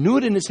it is he knew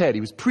it in his head.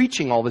 He was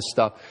preaching all this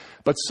stuff,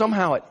 but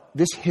somehow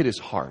this hit his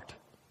heart,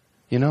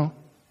 you know?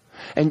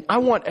 And I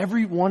want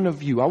every one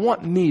of you, I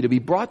want me to be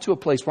brought to a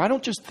place where I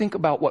don't just think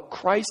about what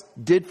Christ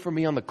did for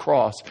me on the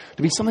cross,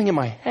 to be something in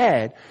my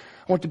head.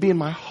 I want it to be in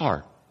my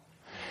heart.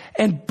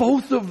 And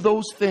both of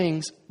those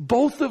things,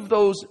 both of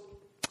those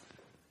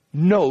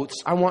notes,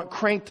 I want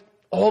cranked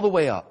all the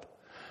way up.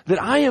 That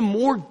I am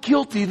more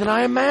guilty than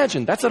I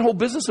imagined. That's that whole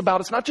business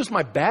about it's not just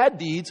my bad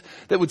deeds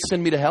that would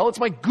send me to hell. It's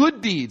my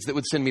good deeds that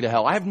would send me to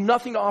hell. I have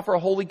nothing to offer a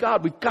holy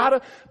God. We've got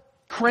to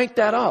crank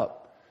that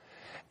up.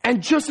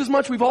 And just as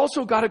much, we've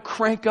also got to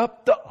crank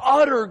up the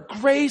utter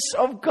grace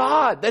of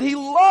God. That He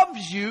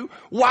loves you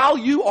while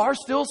you are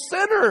still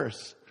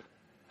sinners.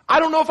 I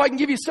don't know if I can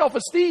give you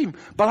self-esteem,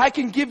 but I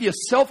can give you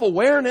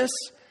self-awareness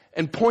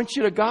and point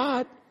you to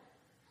God.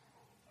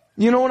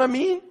 You know what I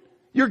mean?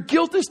 Your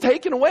guilt is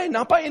taken away,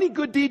 not by any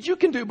good deeds you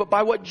can do, but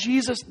by what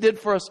Jesus did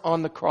for us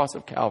on the cross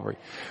of Calvary.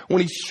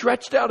 When He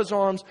stretched out His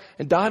arms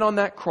and died on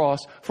that cross,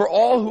 for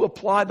all who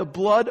apply the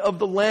blood of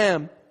the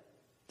Lamb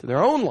to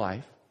their own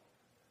life,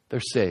 they're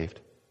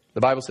saved.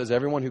 The Bible says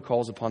everyone who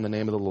calls upon the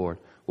name of the Lord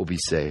will be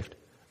saved.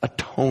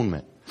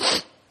 Atonement.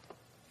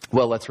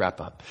 Well, let's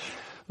wrap up.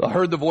 I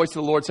heard the voice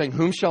of the Lord saying,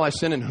 "Whom shall I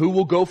send and who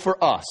will go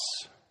for us?"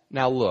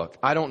 Now look,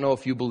 I don't know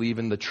if you believe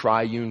in the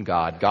triune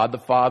God, God the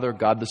Father,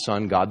 God the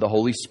Son, God the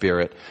Holy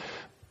Spirit.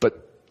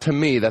 But to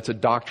me, that's a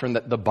doctrine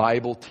that the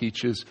Bible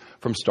teaches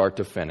from start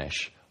to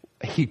finish.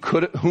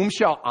 Whom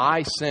shall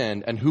I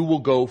send and who will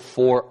go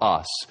for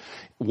us?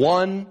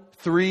 1,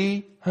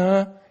 3,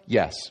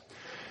 yes.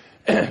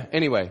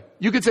 Anyway,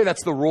 you could say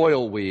that's the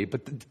royal we,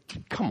 but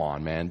come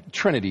on, man.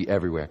 Trinity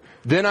everywhere.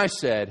 Then I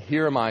said,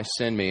 "Here am I,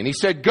 send me." And He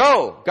said,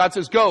 "Go." God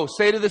says, "Go,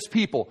 say to this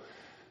people,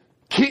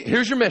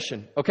 here's your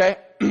mission, okay?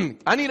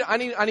 I need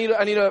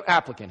an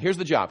applicant. Here's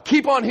the job.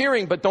 Keep on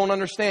hearing, but don't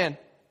understand.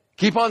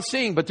 Keep on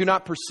seeing, but do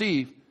not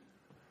perceive."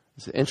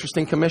 It's an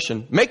interesting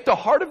commission. "Make the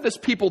heart of this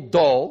people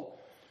dull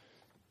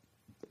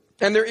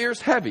and their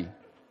ears heavy.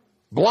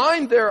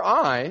 Blind their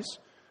eyes,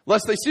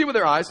 lest they see with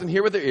their eyes and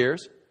hear with their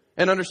ears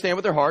and understand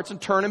with their hearts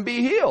and turn and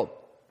be healed."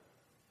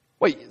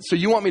 Wait, so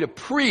you want me to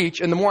preach,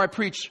 and the more I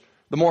preach,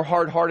 the more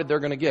hard-hearted they're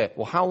going to get.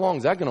 Well, how long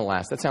is that going to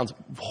last? That sounds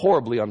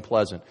horribly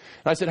unpleasant.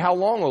 And I said, "How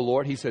long, O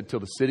Lord?" He said,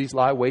 "Till the cities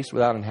lie waste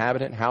without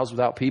inhabitant, housed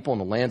without people,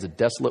 and the land's a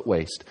desolate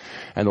waste.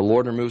 And the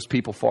Lord removes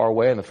people far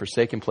away, and the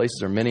forsaken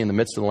places are many in the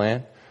midst of the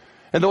land.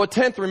 And though a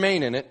tenth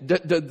remain in it,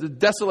 the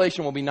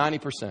desolation will be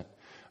 90%.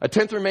 A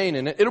tenth remain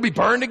in it, it'll be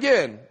burned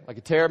again. Like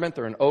a terebinth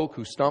or an oak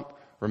whose stump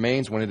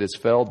remains when it is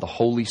felled. The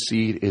holy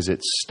seed is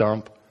its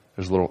stump."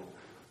 There's a little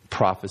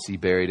prophecy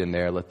buried in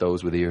there. Let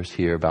those with ears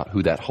hear about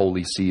who that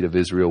holy seed of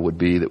Israel would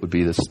be, that would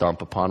be the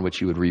stump upon which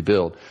He would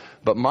rebuild.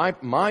 But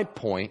my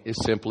point is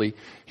simply,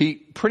 He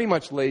pretty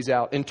much lays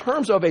out, in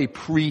terms of a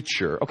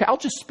preacher, okay, I'll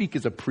just speak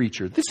as a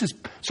preacher. This is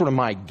sort of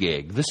my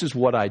gig. This is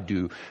what I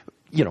do,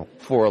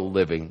 for a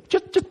living.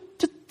 Just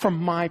from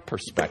my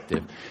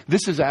perspective,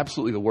 this is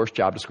absolutely the worst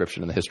job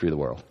description in the history of the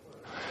world.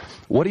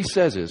 What He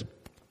says is,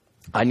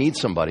 I need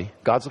somebody.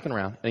 God's looking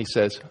around and He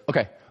says,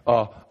 okay,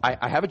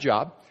 I have a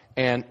job.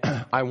 And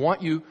I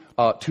want you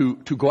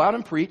to go out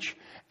and preach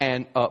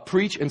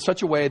in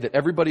such a way that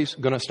everybody's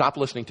going to stop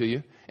listening to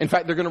you. In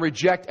fact, they're going to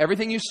reject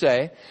everything you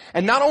say.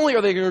 And not only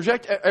are they going to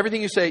reject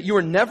everything you say, you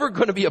are never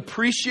going to be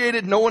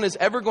appreciated. No one is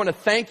ever going to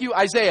thank you.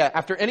 Isaiah,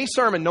 after any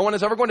sermon, no one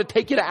is ever going to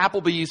take you to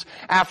Applebee's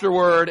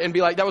afterward and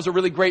be like, "That was a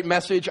really great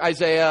message,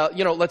 Isaiah.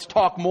 Let's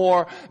talk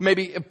more.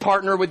 Maybe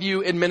partner with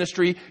you in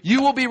ministry."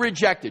 You will be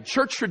rejected.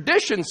 Church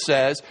tradition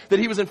says that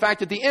he was, in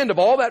fact, at the end of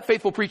all that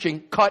faithful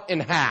preaching, cut in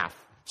half.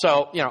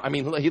 So,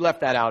 he left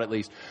that out at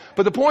least.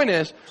 But the point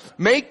is,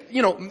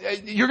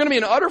 you're going to be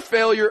an utter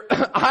failure.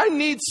 I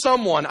need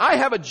someone. I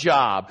have a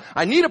job.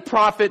 I need a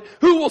prophet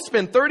who will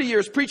spend 30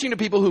 years preaching to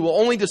people who will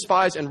only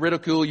despise and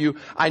ridicule you.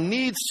 I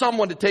need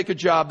someone to take a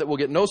job that will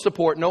get no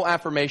support, no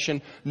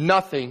affirmation,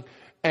 nothing.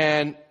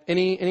 And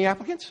any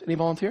applicants? Any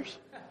volunteers?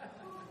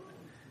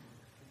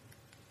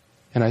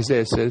 And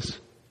Isaiah says,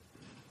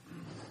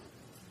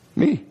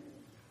 Me.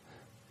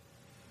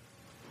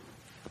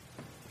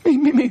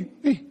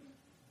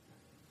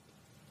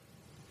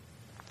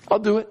 I'll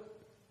do it.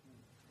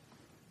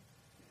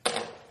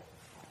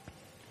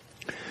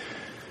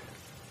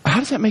 How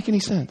does that make any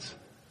sense?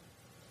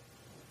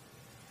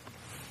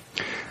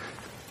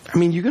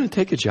 You're going to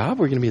take a job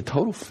where you're going to be a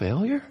total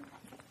failure?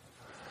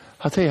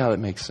 I'll tell you how that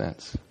makes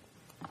sense.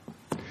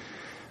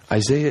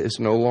 Isaiah is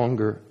no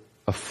longer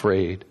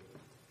afraid.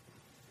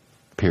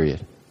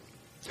 Period.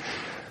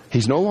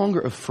 He's no longer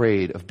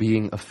afraid of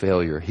being a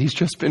failure. He's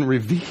just been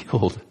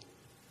revealed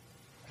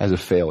as a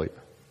failure.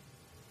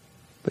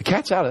 The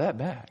cat's out of that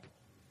bag.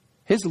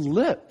 His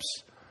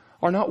lips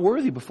are not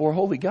worthy before a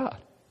holy God.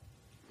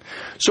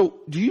 So,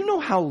 do you know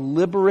how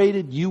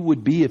liberated you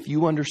would be if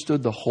you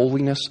understood the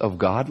holiness of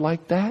God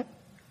like that?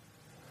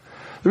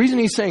 The reason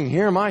He's saying,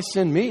 "Here am I,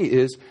 send me,"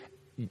 is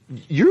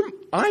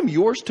I'm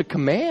yours to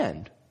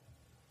command.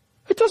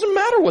 It doesn't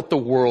matter what the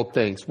world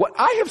thinks. What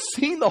I have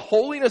seen the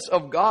holiness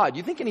of God.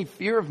 You think any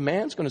fear of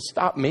man is going to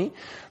stop me?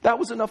 That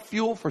was enough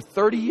fuel for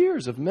 30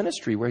 years of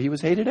ministry where he was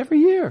hated every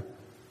year.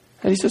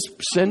 And he says,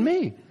 send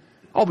me.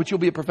 Oh, but you'll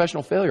be a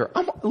professional failure.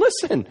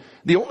 Listen,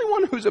 the only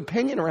one whose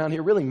opinion around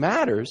here really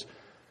matters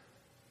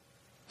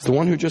is the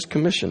one who just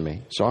commissioned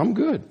me. So I'm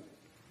good.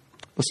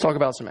 Let's talk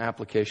about some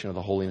application of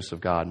the holiness of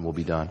God and we'll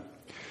be done.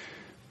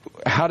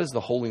 How does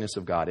the holiness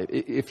of God,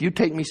 if you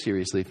take me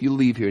seriously, if you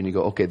leave here and you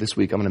go, okay, this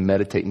week I'm going to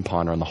meditate and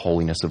ponder on the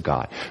holiness of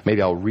God.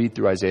 Maybe I'll read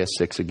through Isaiah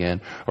 6 again,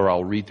 or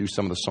I'll read through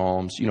some of the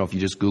Psalms. You know, if you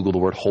just Google the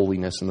word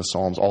holiness in the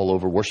Psalms all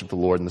over, worship the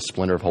Lord in the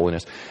splendor of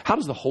holiness. How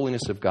does the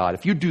holiness of God,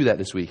 if you do that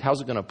this week, how's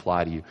it going to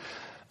apply to you?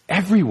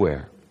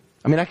 Everywhere.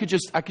 I mean, I could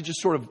just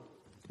sort of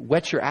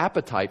whet your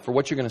appetite for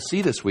what you're going to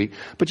see this week,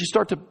 but you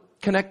start to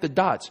connect the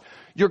dots.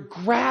 Your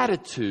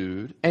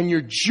gratitude and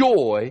your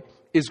joy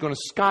is going to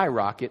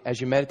skyrocket as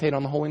you meditate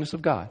on the holiness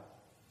of God.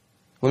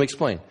 Let me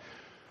explain.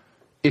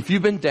 If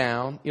you've been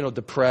down,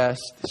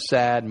 depressed,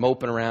 sad,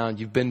 moping around,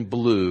 you've been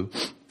blue,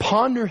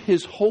 ponder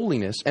His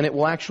holiness and it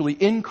will actually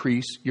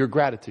increase your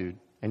gratitude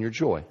and your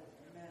joy.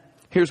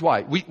 Here's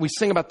why. We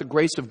sing about the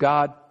grace of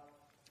God,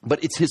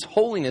 but it's His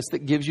holiness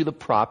that gives you the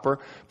proper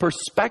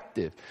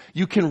perspective.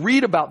 You can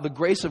read about the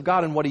grace of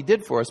God and what He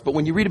did for us, but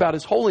when you read about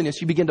His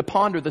holiness, you begin to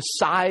ponder the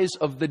size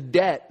of the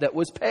debt that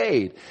was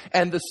paid.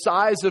 And the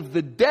size of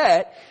the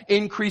debt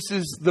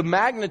increases the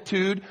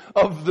magnitude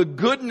of the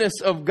goodness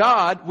of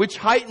God, which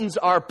heightens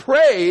our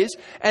praise,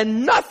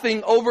 and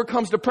nothing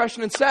overcomes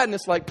depression and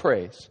sadness like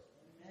praise.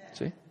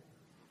 See?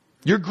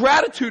 Your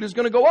gratitude is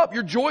going to go up.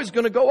 Your joy is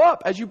going to go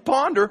up as you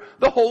ponder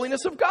the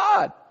holiness of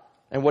God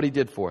and what He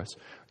did for us.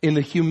 In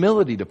the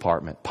humility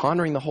department,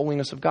 pondering the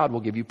holiness of God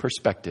will give you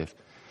perspective.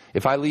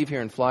 If I leave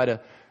here and fly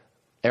to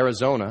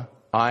Arizona,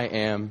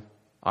 I'm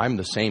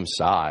the same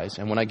size.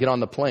 And when I get on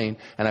the plane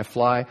and I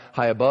fly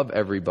high above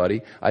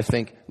everybody, I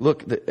think,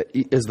 look,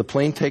 as the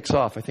plane takes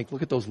off, I think,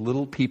 look at those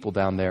little people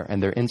down there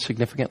and their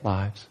insignificant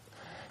lives.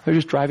 They're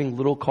just driving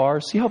little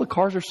cars. See how the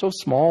cars are so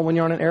small when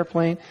you're on an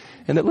airplane?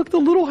 And look at the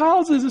little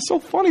houses. It's so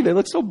funny. They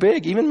look so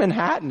big. Even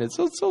Manhattan, it's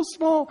so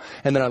small.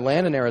 And then I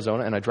land in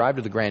Arizona and I drive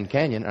to the Grand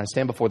Canyon and I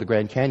stand before the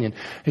Grand Canyon.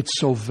 It's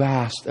so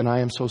vast and I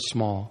am so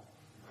small.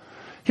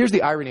 Here's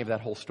the irony of that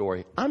whole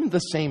story. I'm the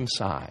same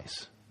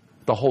size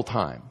the whole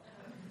time.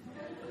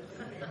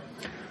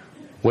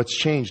 What's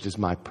changed is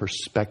my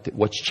perspective.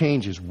 What's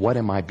changed is what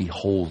am I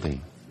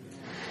beholding?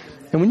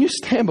 And when you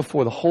stand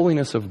before the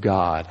holiness of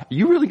God, are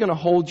you really going to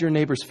hold your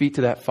neighbor's feet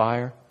to that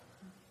fire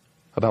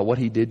about what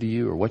he did to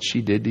you or what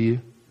she did to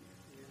you?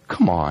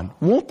 Come on.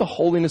 Won't the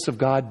holiness of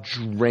God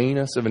drain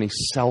us of any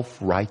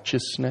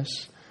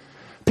self-righteousness?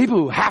 People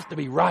who have to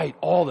be right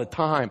all the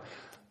time.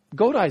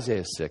 Go to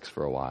Isaiah 6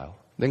 for a while.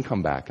 Then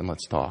come back and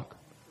let's talk.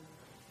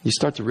 You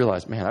start to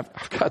realize, man,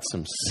 I've got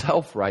some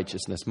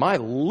self-righteousness. My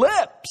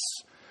lips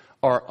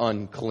are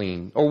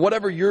unclean, or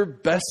whatever your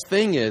best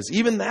thing is,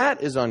 even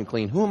that is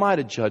unclean. Who am I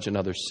to judge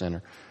another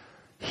sinner?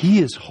 He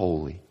is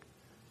holy,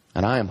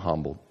 and I am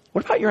humbled.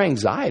 What about your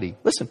anxiety?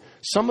 Listen,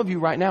 some of you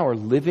right now are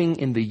living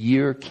in the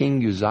year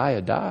King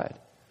Uzziah died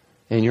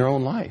in your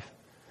own life.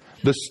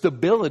 The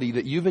stability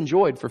that you've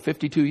enjoyed for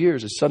 52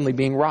 years is suddenly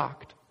being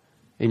rocked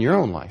in your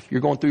own life.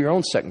 You're going through your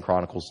own 2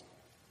 Chronicles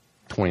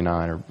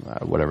 29 or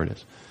whatever it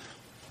is.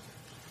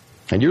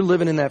 And you're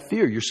living in that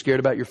fear. You're scared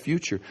about your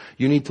future.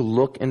 You need to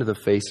look into the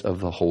face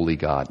of the holy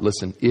God.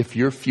 Listen, if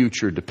your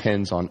future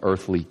depends on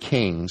earthly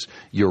kings,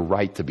 you're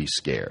right to be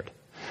scared.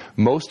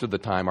 Most of the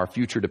time, our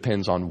future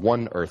depends on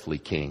one earthly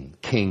king,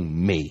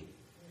 King me.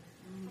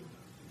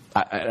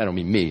 I don't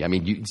mean me. I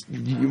mean you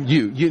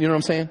know what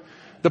I'm saying?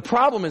 The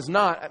problem is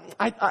not,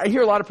 I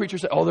hear a lot of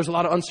preachers say, oh, there's a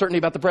lot of uncertainty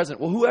about the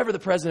president. Well, whoever the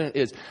president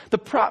is,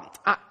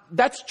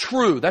 that's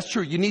true. That's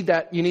true. You need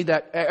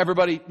that.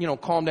 Everybody,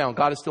 calm down.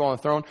 God is still on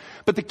the throne.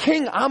 But the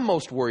king I'm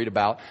most worried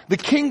about,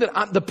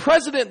 the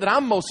president that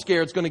I'm most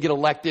scared is going to get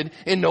elected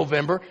in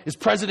November is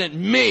President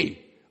me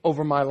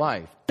over my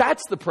life.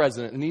 That's the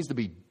president that needs to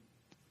be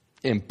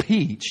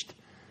impeached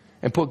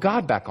and put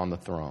God back on the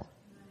throne.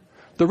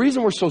 The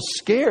reason we're so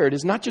scared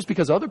is not just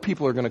because other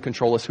people are going to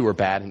control us who are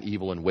bad and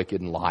evil and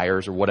wicked and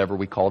liars or whatever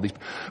we call these.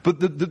 But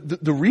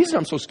the reason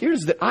I'm so scared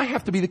is that I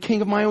have to be the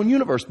king of my own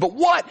universe. But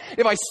what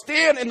if I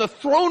stand in the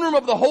throne room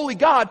of the holy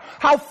God?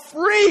 How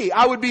free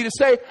I would be to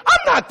say,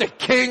 I'm not the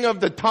king of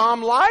the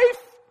Tom life.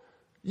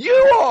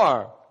 You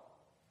are.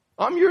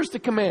 I'm yours to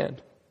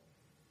command.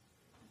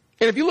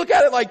 And if you look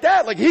at it like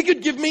that, like he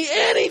could give me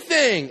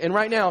anything. And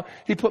right now,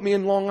 he put me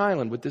in Long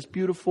Island with this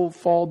beautiful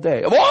fall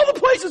day. Of all the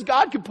places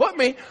God could put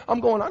me, I'm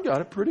going, I got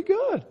it pretty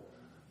good.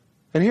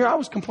 And here I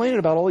was complaining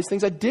about all these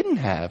things I didn't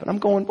have. And I'm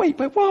going, wait,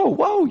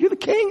 whoa, you're the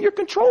king. You're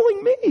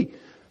controlling me.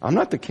 I'm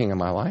not the king of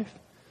my life.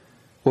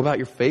 What about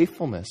your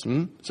faithfulness?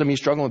 Some of you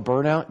struggling with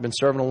burnout, you've been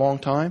serving a long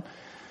time.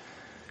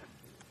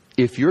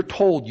 If you're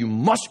told you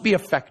must be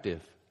effective,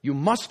 you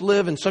must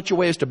live in such a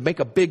way as to make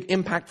a big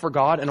impact for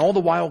God, and all the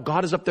while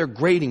God is up there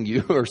grading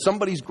you, or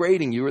somebody's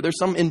grading you, or there's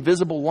some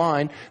invisible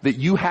line that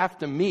you have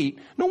to meet,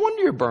 no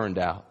wonder you're burned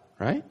out,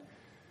 right?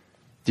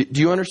 Do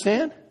you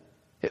understand?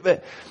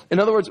 In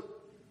other words,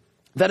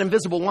 that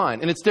invisible line,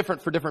 and it's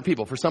different for different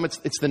people. For some,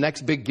 it's the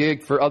next big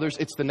gig. For others,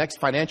 it's the next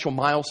financial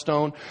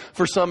milestone.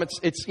 For some,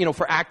 it's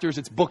for actors,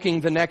 it's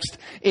booking the next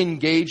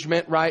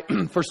engagement, right?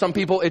 For some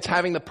people, it's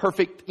having the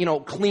perfect,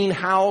 clean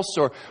house,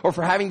 or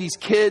for having these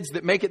kids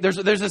that make it. There's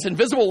this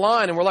invisible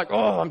line, and we're like,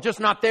 oh, I'm just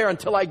not there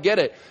until I get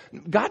it.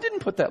 God didn't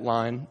put that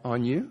line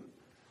on you.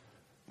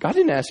 God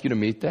didn't ask you to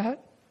meet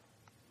that.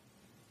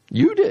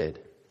 You did.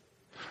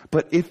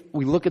 But if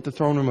we look at the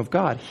throne room of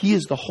God, He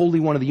is the Holy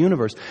One of the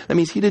universe. That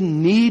means He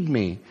didn't need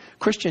me.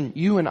 Christian,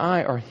 you and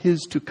I are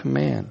His to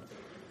command.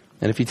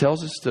 And if He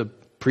tells us to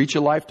preach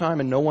a lifetime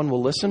and no one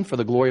will listen for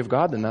the glory of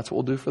God, then that's what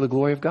we'll do for the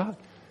glory of God.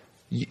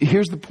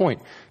 Here's the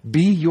point.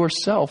 Be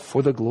yourself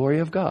for the glory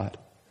of God.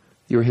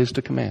 You're His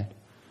to command.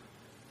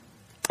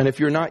 And if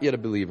you're not yet a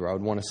believer, I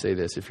would want to say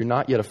this. If you're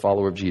not yet a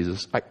follower of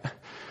Jesus,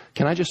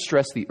 can I just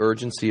stress the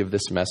urgency of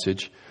this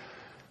message?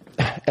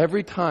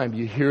 Every time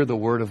you hear the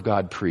Word of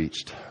God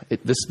preached,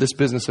 this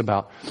business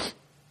about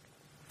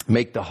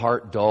make the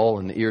heart dull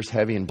and the ears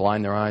heavy and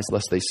blind their eyes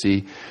lest they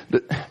see.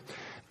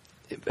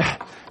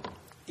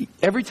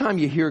 Every time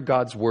you hear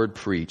God's Word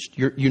preached,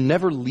 you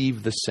never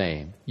leave the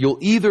same. You'll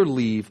either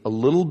leave a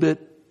little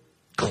bit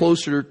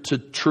closer to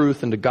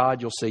truth and to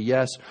God, you'll say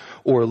yes,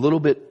 or a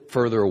little bit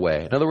further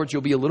away. In other words,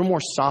 you'll be a little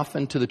more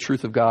softened to the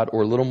truth of God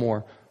or a little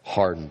more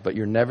hardened, but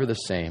you're never the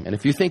same. And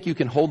if you think you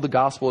can hold the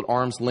gospel at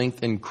arm's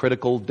length in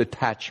critical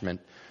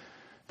detachment,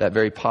 that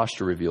very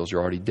posture reveals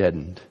you're already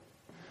deadened.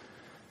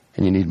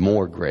 And you need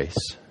more grace.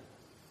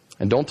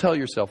 And don't tell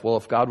yourself, well,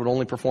 if God would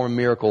only perform a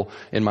miracle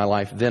in my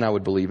life, then I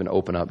would believe and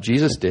open up.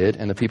 Jesus did,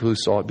 and the people who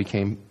saw it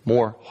became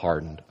more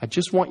hardened. I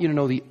just want you to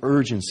know the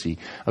urgency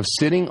of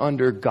sitting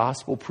under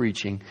gospel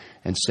preaching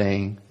and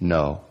saying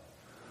no.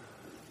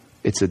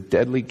 It's a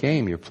deadly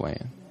game you're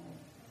playing.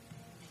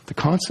 To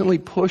constantly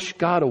push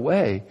God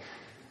away,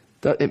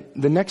 the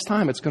next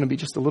time it's going to be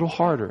just a little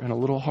harder and a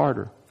little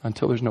harder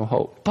until there's no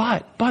hope.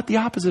 But the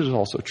opposite is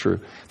also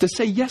true. To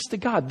say yes to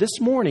God this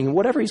morning and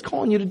whatever He's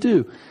calling you to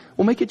do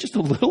will make it just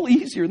a little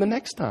easier the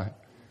next time.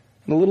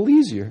 And a little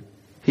easier.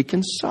 He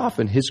can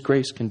soften. His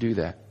grace can do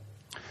that.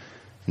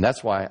 And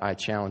that's why I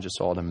challenge us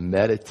all to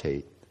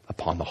meditate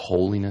upon the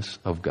holiness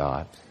of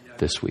God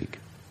this week.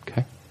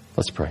 Okay?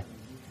 Let's pray.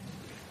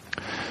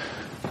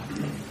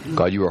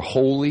 God, you are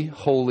holy,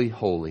 holy,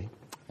 holy,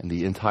 and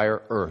the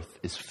entire earth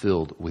is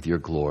filled with your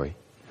glory.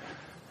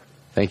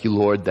 Thank you,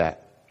 Lord,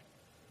 that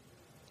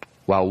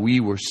while we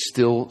were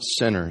still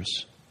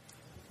sinners,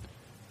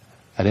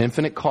 at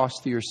infinite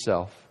cost to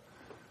yourself,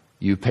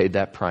 you paid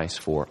that price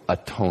for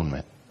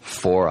atonement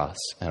for us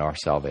and our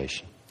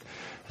salvation.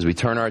 As we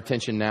turn our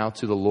attention now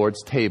to the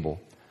Lord's table,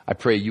 I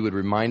pray you would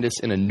remind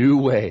us in a new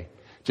way,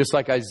 just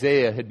like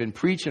Isaiah had been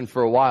preaching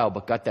for a while,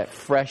 but got that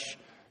fresh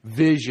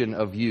vision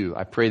of you.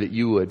 I pray that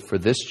you would, for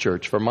this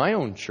church, for my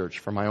own church,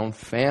 for my own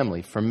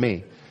family, for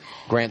me,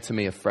 grant to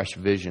me a fresh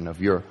vision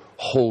of your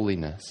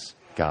holiness,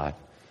 God,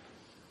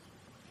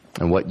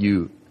 and what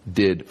you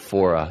did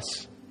for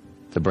us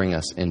to bring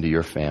us into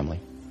your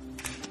family.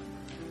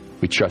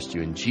 We trust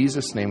you. In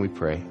Jesus' name we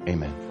pray.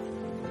 Amen.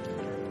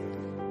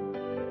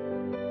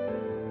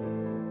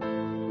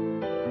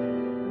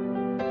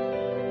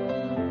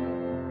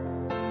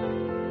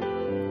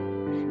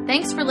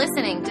 Thanks for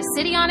listening to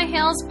City on a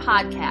Hill's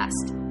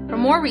podcast. For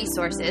more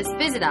resources,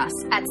 visit us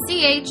at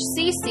chccny.com.